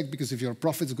would expect, because if your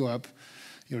profits go up,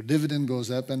 your dividend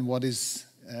goes up, and what is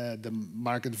the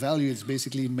market value? It's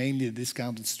basically mainly a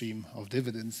discounted stream of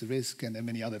dividends, risk, and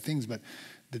many other things, but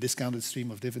the discounted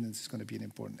stream of dividends is going to be an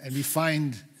important. And we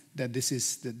find that this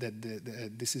is,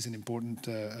 this is an important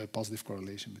positive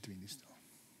correlation between these two.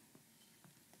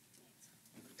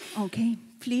 Okay,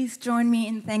 please join me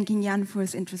in thanking Jan for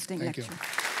his interesting lecture. Thank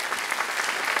you.